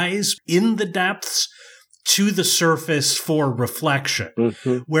lies in the depths to the surface for reflection.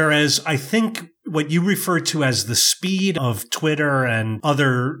 Whereas I think what you refer to as the speed of Twitter and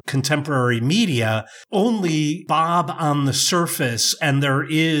other contemporary media only bob on the surface, and there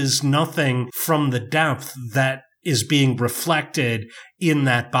is nothing from the depth that is being reflected in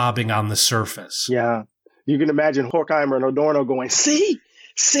that bobbing on the surface. Yeah. You can imagine Horkheimer and Adorno going, see,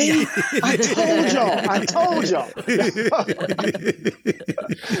 I told y'all.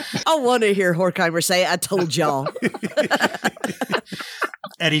 I want to hear Horkheimer say, I told y'all.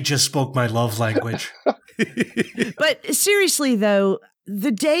 Eddie just spoke my love language. But seriously, though,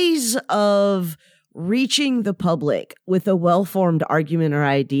 the days of reaching the public with a well-formed argument or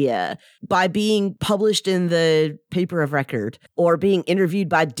idea by being published in the paper of record or being interviewed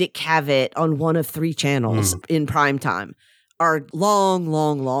by Dick Cavett on one of 3 channels in prime time are long,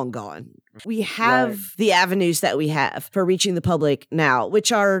 long, long gone. We have the avenues that we have for reaching the public now,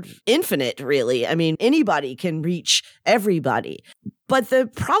 which are infinite, really. I mean, anybody can reach everybody. But the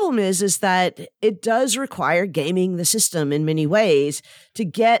problem is that it does require gaming the system in many ways to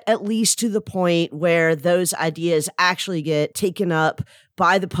get at least to the point where those ideas actually get taken up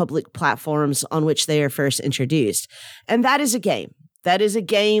by the public platforms on which they are first introduced. And that is a game. That is a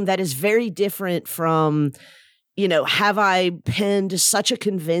game that is very different from, have I penned such a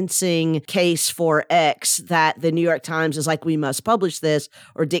convincing case for X that the New York Times is like, we must publish this,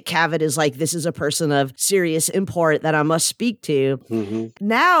 or Dick Cavett is like, this is a person of serious import that I must speak to.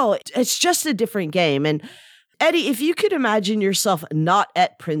 Now it's just a different game. And Eddie, if you could imagine yourself not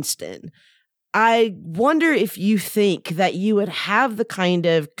at Princeton, I wonder if you think that you would have the kind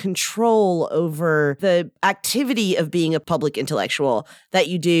of control over the activity of being a public intellectual that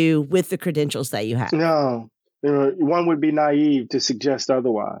you do with the credentials that you have. No. One would be naive to suggest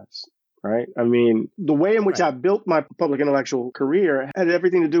otherwise, right? I mean, the way in which I built my public intellectual career had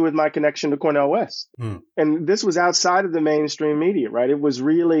everything to do with my connection to Cornel West. And this was outside of the mainstream media, right? It was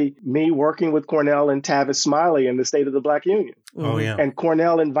really me working with Cornell and Tavis Smiley in the State of the Black Union. Oh, yeah. And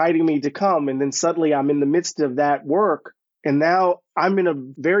Cornell inviting me to come. And then suddenly I'm in the midst of that work. And now I'm in a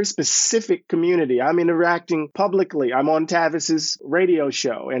very specific community. I'm interacting publicly. I'm on Tavis's radio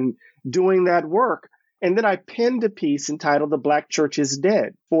show and doing that work. And then I penned a piece entitled The Black Church is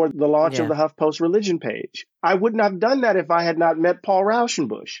Dead for the launch of the HuffPost religion page. I wouldn't have done that if I had not met Paul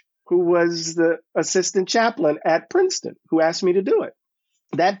Rauschenbusch, who was the assistant chaplain at Princeton, who asked me to do it.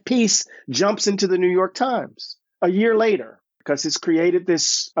 That piece jumps into the New York Times a year later because it's created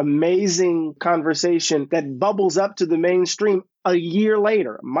this amazing conversation that bubbles up to the mainstream a year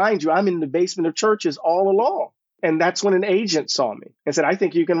later. Mind you, I'm in the basement of churches all along. And that's when an agent saw me and said, I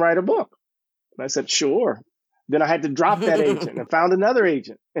think you can write a book. And I said, sure. Then I had to drop that agent and found another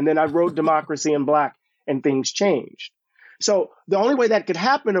agent. And then I wrote Democracy in Black and things changed. So the only way that could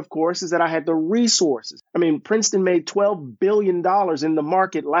happen, of course, is that I had the resources. I mean, Princeton made $12 billion in the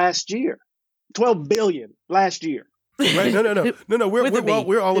market last year. $12 billion last year. Right? No.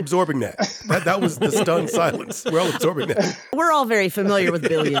 We're all absorbing that. That was the stunned silence. We're all absorbing that. We're all very familiar with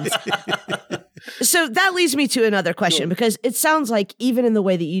billions. So that leads me to another question, because it sounds like even in the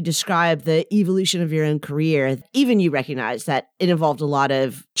way that you describe the evolution of your own career, even you recognize that it involved a lot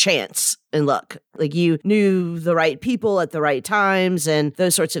of chance and luck. Like you knew the right people at the right times and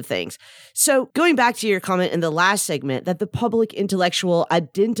those sorts of things. So going back to your comment in the last segment that the public intellectual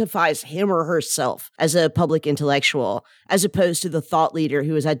identifies him or herself as a public intellectual, as opposed to the thought leader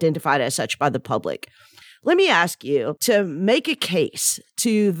who is identified as such by the public. Let me ask you to make a case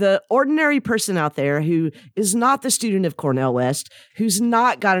to the ordinary person out there who is not the student of Cornell West, who's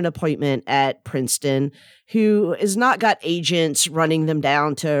not got an appointment at Princeton, who has not got agents running them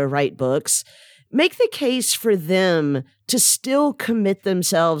down to write books. Make the case for them to still commit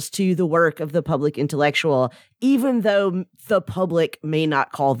themselves to the work of the public intellectual, even though the public may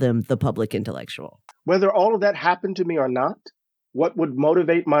not call them the public intellectual. Whether all of that happened to me or not, what would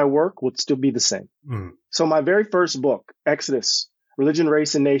motivate my work would still be the same. So my very first book, Exodus, Religion,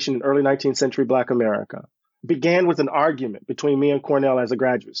 Race, and Nation in Early 19th Century Black America, began with an argument between me and Cornell as a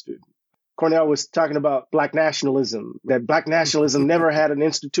graduate student. Cornell was talking about Black nationalism, that Black nationalism never had an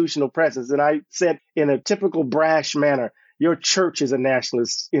institutional presence. And I said in a typical brash manner, your church is a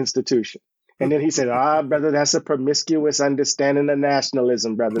nationalist institution. And then he said, brother, that's a promiscuous understanding of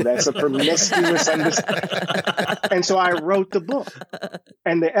nationalism, brother. That's a promiscuous understanding. And so I wrote the book.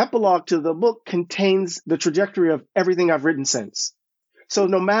 And the epilogue to the book contains the trajectory of everything I've written since. So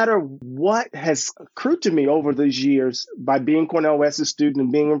no matter what has accrued to me over these years by being Cornell West's student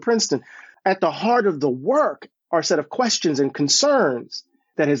and being in Princeton, at the heart of the work are a set of questions and concerns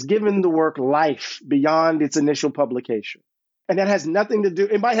that has given the work life beyond its initial publication. And that has nothing to do,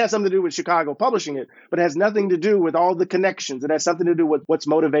 it might have something to do with Chicago publishing it, but it has nothing to do with all the connections. It has something to do with what's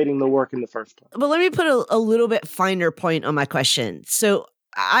motivating the work in the first place. But let me put a little bit finer point on my question. So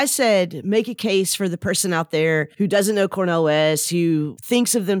I said, make a case for the person out there who doesn't know Cornell West, who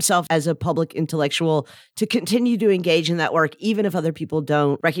thinks of themselves as a public intellectual, to continue to engage in that work, even if other people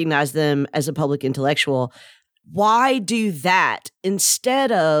don't recognize them as a public intellectual. Why do that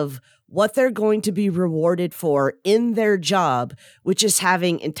instead of what they're going to be rewarded for in their job, which is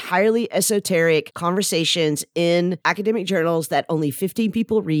having entirely esoteric conversations in academic journals that only 15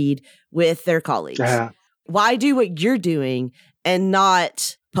 people read with their colleagues? Why do what you're doing and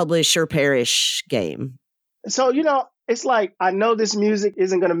not publish or perish game? So, it's like, I know this music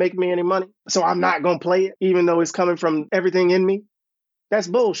isn't going to make me any money, so I'm not going to play it, even though it's coming from everything in me. That's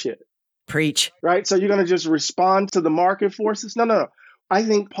bullshit. Preach. Right? So you're going to just respond to the market forces? No. I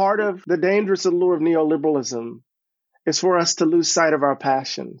think part of the dangerous allure of neoliberalism is for us to lose sight of our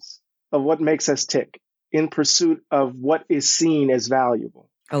passions, of what makes us tick, in pursuit of what is seen as valuable.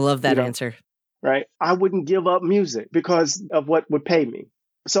 I love that answer. Right? I wouldn't give up music because of what would pay me.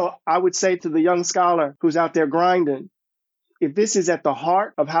 So I would say to the young scholar who's out there grinding, if this is at the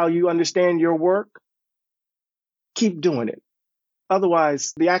heart of how you understand your work, keep doing it.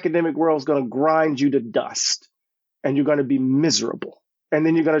 Otherwise, the academic world is going to grind you to dust and you're going to be miserable. And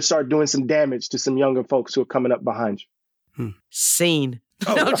then you're going to start doing some damage to some younger folks who are coming up behind you. Scene.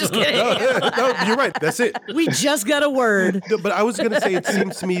 No, I'm just kidding. No, you're right. That's it. We just got a word. No, but I was going to say, it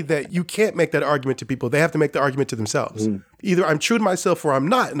seems to me that you can't make that argument to people. They have to make the argument to themselves. Either I'm true to myself or I'm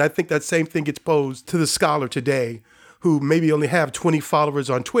not. And I think that same thing gets posed to the scholar today who maybe only have 20 followers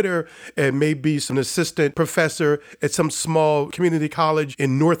on Twitter and maybe an assistant professor at some small community college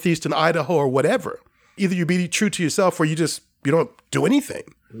in northeastern Idaho or whatever. Either you be true to yourself or you don't do anything,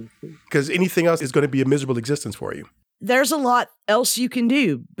 because anything else is going to be a miserable existence for you. There's a lot else you can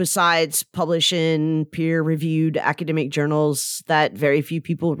do besides publish in peer-reviewed academic journals that very few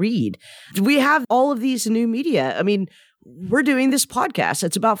people read. We have all of these new media. I mean, we're doing this podcast.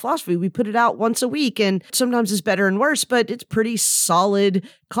 It's about philosophy. We put it out once a week, and sometimes it's better and worse, but it's pretty solid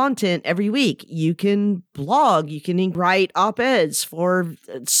content every week. You can blog, you can write op-eds for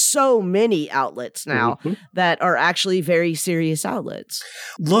so many outlets now that are actually very serious outlets.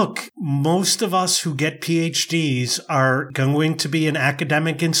 Look, most of us who get PhDs are going to be in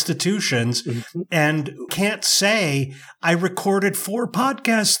academic institutions and can't say, I recorded 4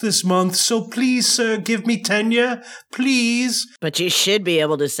 podcasts this month, so please, sir, give me tenure, please. But you should be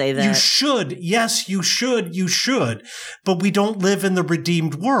able to say that. You should. Yes, you should. You should. But we don't live in the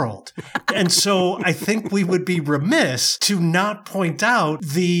redeemed world. And so I think we would be remiss to not point out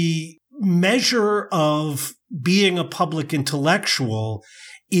the measure of being a public intellectual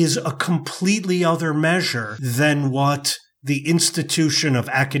is a completely other measure than what the institution of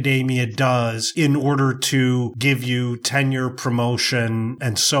academia does in order to give you tenure, promotion,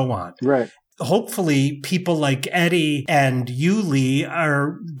 and so on. Right. Hopefully, people like Eddie and Yuli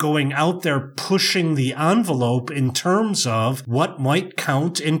are going out there pushing the envelope in terms of what might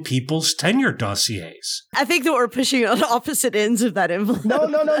count in people's tenure dossiers. I think that we're pushing on opposite ends of that envelope. No.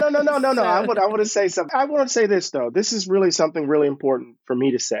 I want to say something. I want to say this, though. This is really something really important for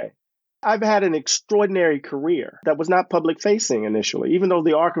me to say. I've had an extraordinary career that was not public facing initially, even though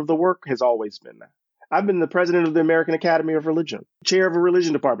the arc of the work has always been that. I've been the president of the American Academy of Religion, chair of a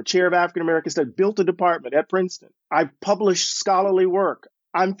religion department, chair of African American Studies, built a department at Princeton. I've published scholarly work.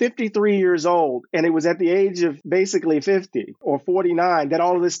 I'm 53 years old, and it was at the age of basically 50 or 49 that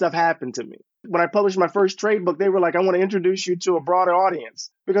all of this stuff happened to me. When I published my first trade book, they were like, I want to introduce you to a broader audience,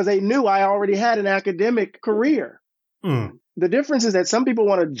 because they knew I already had an academic career. The difference is that some people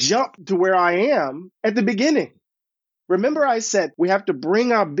want to jump to where I am at the beginning. Remember, I said we have to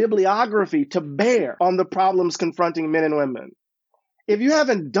bring our bibliography to bear on the problems confronting men and women. If you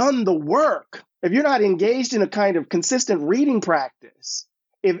haven't done the work, if you're not engaged in a kind of consistent reading practice,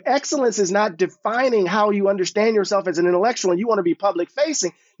 if excellence is not defining how you understand yourself as an intellectual and you want to be public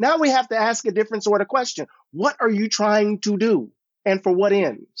facing, now we have to ask a different sort of question. What are you trying to do? And for what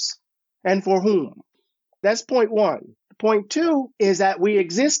ends? And for whom? That's point one. Point two is that we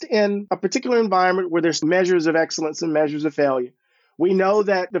exist in a particular environment where there's measures of excellence and measures of failure. We know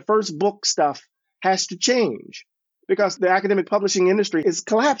that the first book stuff has to change because the academic publishing industry is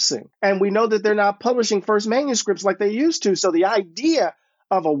collapsing. And we know that they're not publishing first manuscripts like they used to. So the idea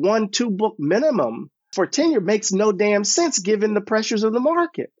of a 1-2 book minimum for tenure makes no damn sense given the pressures of the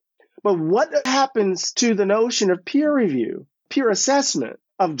market. But what happens to the notion of peer review, peer assessment,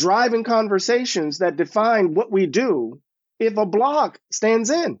 of driving conversations that define what we do if a blog stands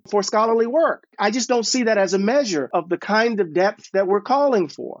in for scholarly work? I just don't see that as a measure of the kind of depth that we're calling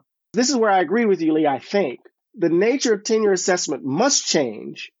for. This is where I agree with you, Lee, I think. The nature of tenure assessment must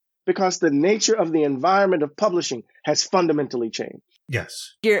change because the nature of the environment of publishing has fundamentally changed.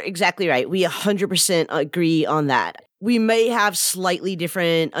 Yes. You're exactly right. We 100% agree on that. We may have slightly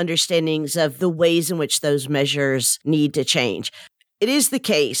different understandings of the ways in which those measures need to change. It is the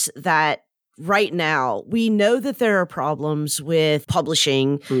case that right now, we know that there are problems with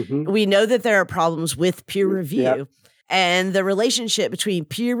publishing. Mm-hmm. We know that there are problems with peer review. Yep. And the relationship between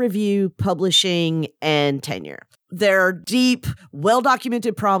peer review, publishing, and tenure. There are deep,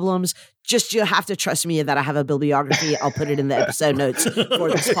 well-documented problems. Just you have to trust me that I have a bibliography. I'll put it in the episode notes for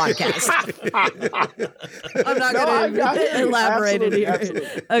this podcast. I'm not going to elaborate it here.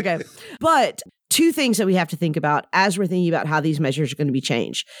 Absolutely. Okay. But two things that we have to think about as we're thinking about how these measures are going to be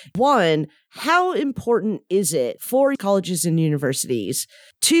changed. One, how important is it for colleges and universities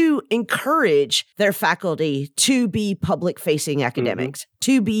to encourage their faculty to be public-facing academics,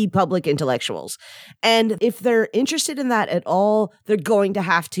 to be public intellectuals? And if they're interested in that at all, they're going to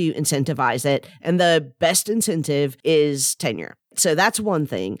have to incentivize it. And the best incentive is tenure. So that's one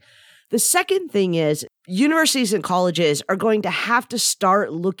thing. The second thing is universities and colleges are going to have to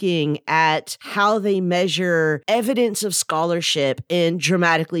start looking at how they measure evidence of scholarship in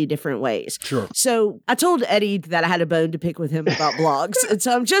dramatically different ways. Sure. So I told Eddie that I had a bone to pick with him about blogs. And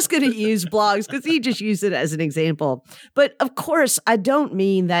so I'm just going to use blogs because he just used it as an example. But of course, I don't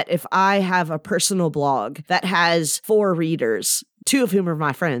mean that if I have a personal blog that has 4 readers, 2 of whom are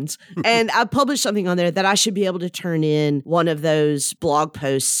my friends, and I publish something on there that I should be able to turn in one of those blog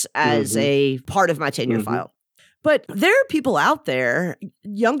posts as a part of my tenure file. But there are people out there,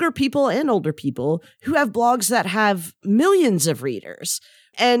 younger people and older people, who have blogs that have millions of readers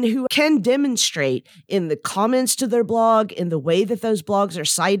and who can demonstrate in the comments to their blog, in the way that those blogs are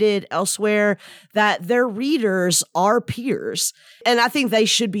cited elsewhere, that their readers are peers. And I think they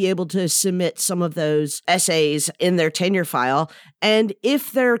should be able to submit some of those essays in their tenure file. And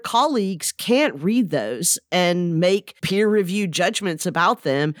if their colleagues can't read those and make peer-reviewed judgments about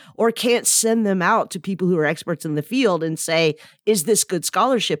them, or can't send them out to people who are experts in the field and say, is this good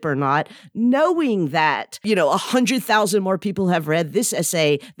scholarship or not, knowing that, 100,000 more people have read this essay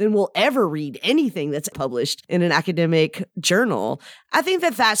than will ever read anything that's published in an academic journal, I think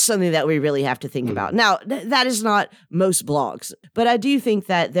that that's something that we really have to think about. Now, that is not most blogs, but I do think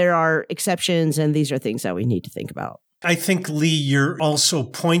that there are exceptions, and these are things that we need to think about. I think, Lee, you're also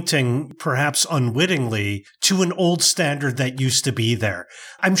pointing, perhaps unwittingly, to an old standard that used to be there.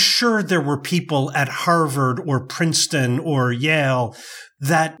 I'm sure there were people at Harvard or Princeton or Yale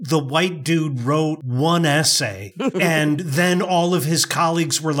that the white dude wrote one essay and then all of his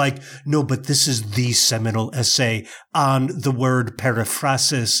colleagues were like, no, but this is the seminal essay on the word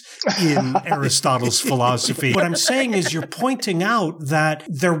periphrasis in Aristotle's philosophy. What I'm saying is you're pointing out that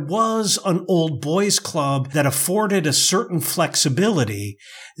there was an old boys club that afforded a certain flexibility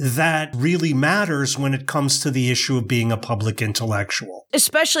that really matters when it comes to the issue of being a public intellectual.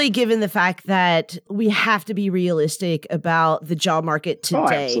 Especially given the fact that we have to be realistic about the job market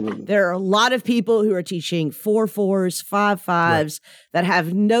today. There are a lot of people who are teaching 4 4s, 5 5s that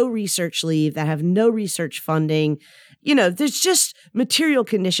have no research leave, that have no research funding. there's just material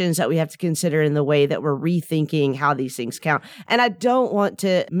conditions that we have to consider in the way that we're rethinking how these things count. And I don't want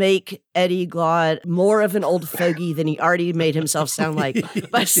to make Eddie Glaude more of an old fogey than he already made himself sound like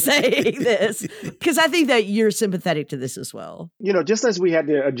by saying this, because I think that you're sympathetic to this as well. Just as we had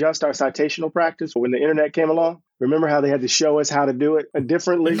to adjust our citational practice when the internet came along, remember how they had to show us how to do it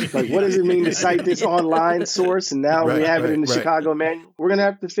differently? Like, what does it mean to cite this online source? And now we have it in the Chicago Manual. We're going to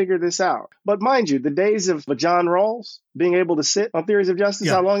have to figure this out. But mind you, the days of John Rawls being able to sit on theories of justice,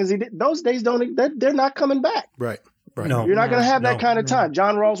 how long as he did, those days they're not coming back. Right. No, you're not going to have that kind of time.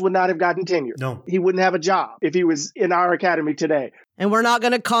 John Rawls would not have gotten tenure. No. He wouldn't have a job if he was in our academy today. And we're not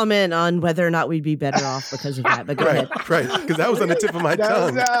going to comment on whether or not we'd be better off because of that. But go ahead. Right, because that was on the tip of my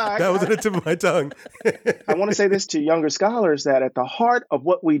tongue. That was on the tip of my tongue. I want to say this to younger scholars, that at the heart of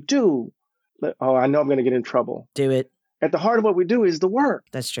what we do, I know I'm going to get in trouble. Do it. At the heart of what we do is the work.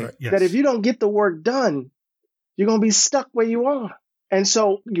 That's true. Right. Yes. That if you don't get the work done, you're going to be stuck where you are. And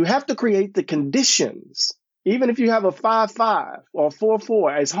so you have to create the conditions. Even if you have a 5.5 or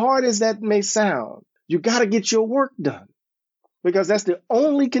 4.4, as hard as that may sound, you got to get your work done, because that's the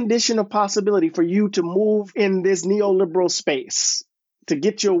only condition of possibility for you to move in this neoliberal space, to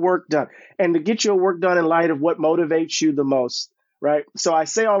get your work done, and to get your work done in light of what motivates you the most, right? So I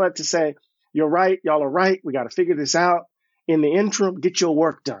say all that to say, you're right, y'all are right. We got to figure this out. In the interim, get your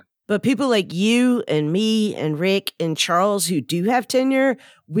work done. But people like you and me and Rick and Charles who do have tenure,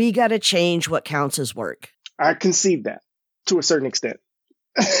 we got to change what counts as work. I concede that to a certain extent.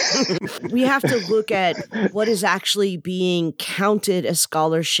 We have to look at what is actually being counted as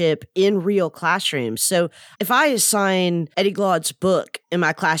scholarship in real classrooms. So if I assign Eddie Glaude's book in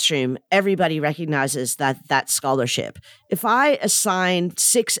my classroom, everybody recognizes that that's scholarship. If I assign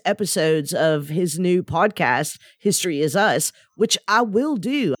 6 episodes of his new podcast, History Is Us, which I will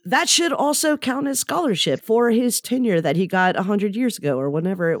do, that should also count as scholarship for his tenure that he got 100 years ago or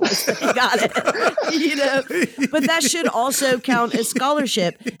whenever it was that he got it. But that should also count as scholarship.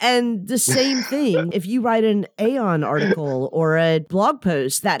 And the same thing, if you write an Aeon article or a blog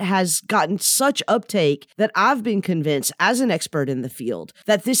post that has gotten such uptake that I've been convinced as an expert in the field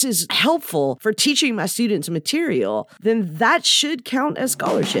that this is helpful for teaching my students material, then that should count as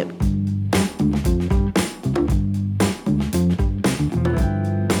scholarship.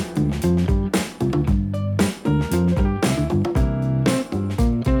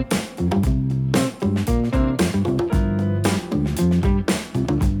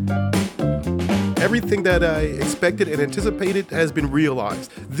 Everything that I expected and anticipated has been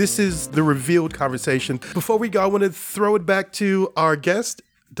realized. This is the revealed conversation. Before we go, I want to throw it back to our guest,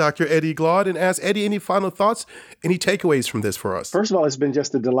 Dr. Eddie Glaude, and ask Eddie any final thoughts, any takeaways from this for us. First of all, it's been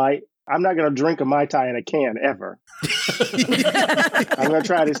just a delight. I'm not going to drink a Mai Tai in a can ever. I'm going to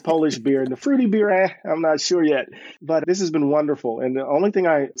try this Polish beer. And the fruity beer, I'm not sure yet. But this has been wonderful. And the only thing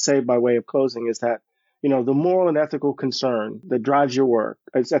I say by way of closing is that, the moral and ethical concern that drives your work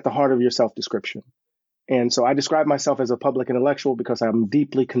is at the heart of your self-description. And so I describe myself as a public intellectual because I'm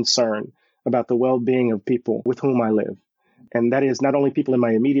deeply concerned about the well-being of people with whom I live. And that is not only people in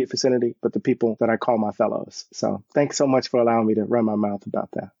my immediate vicinity, but the people that I call my fellows. So thanks so much for allowing me to run my mouth about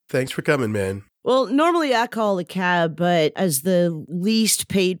that. Thanks for coming, man. Well, normally I call a cab, but as the least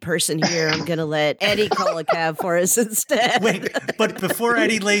paid person here, I'm going to let Eddie call a cab for us instead. Wait, but before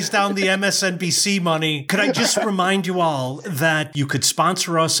Eddie lays down the MSNBC money, could I just remind you all that you could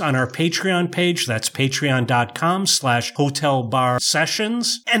sponsor us on our Patreon page. That's patreon.com/Hotel Bar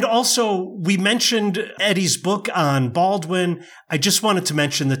Sessions. And also, we mentioned Eddie's book on Baldwin. I just wanted to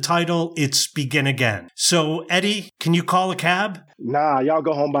mention the title. It's Begin Again. So, Eddie, can you call a cab? Nah, y'all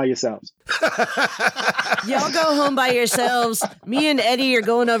go home by yourselves. Y'all go home by yourselves. Me and Eddie are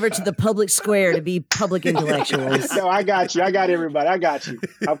going over to the public square to be public intellectuals. No, I got you. I got everybody. I got you.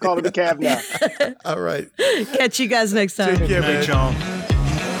 I'm calling the cab now. All right. Catch you guys next time. Take care, Good man. night, y'all.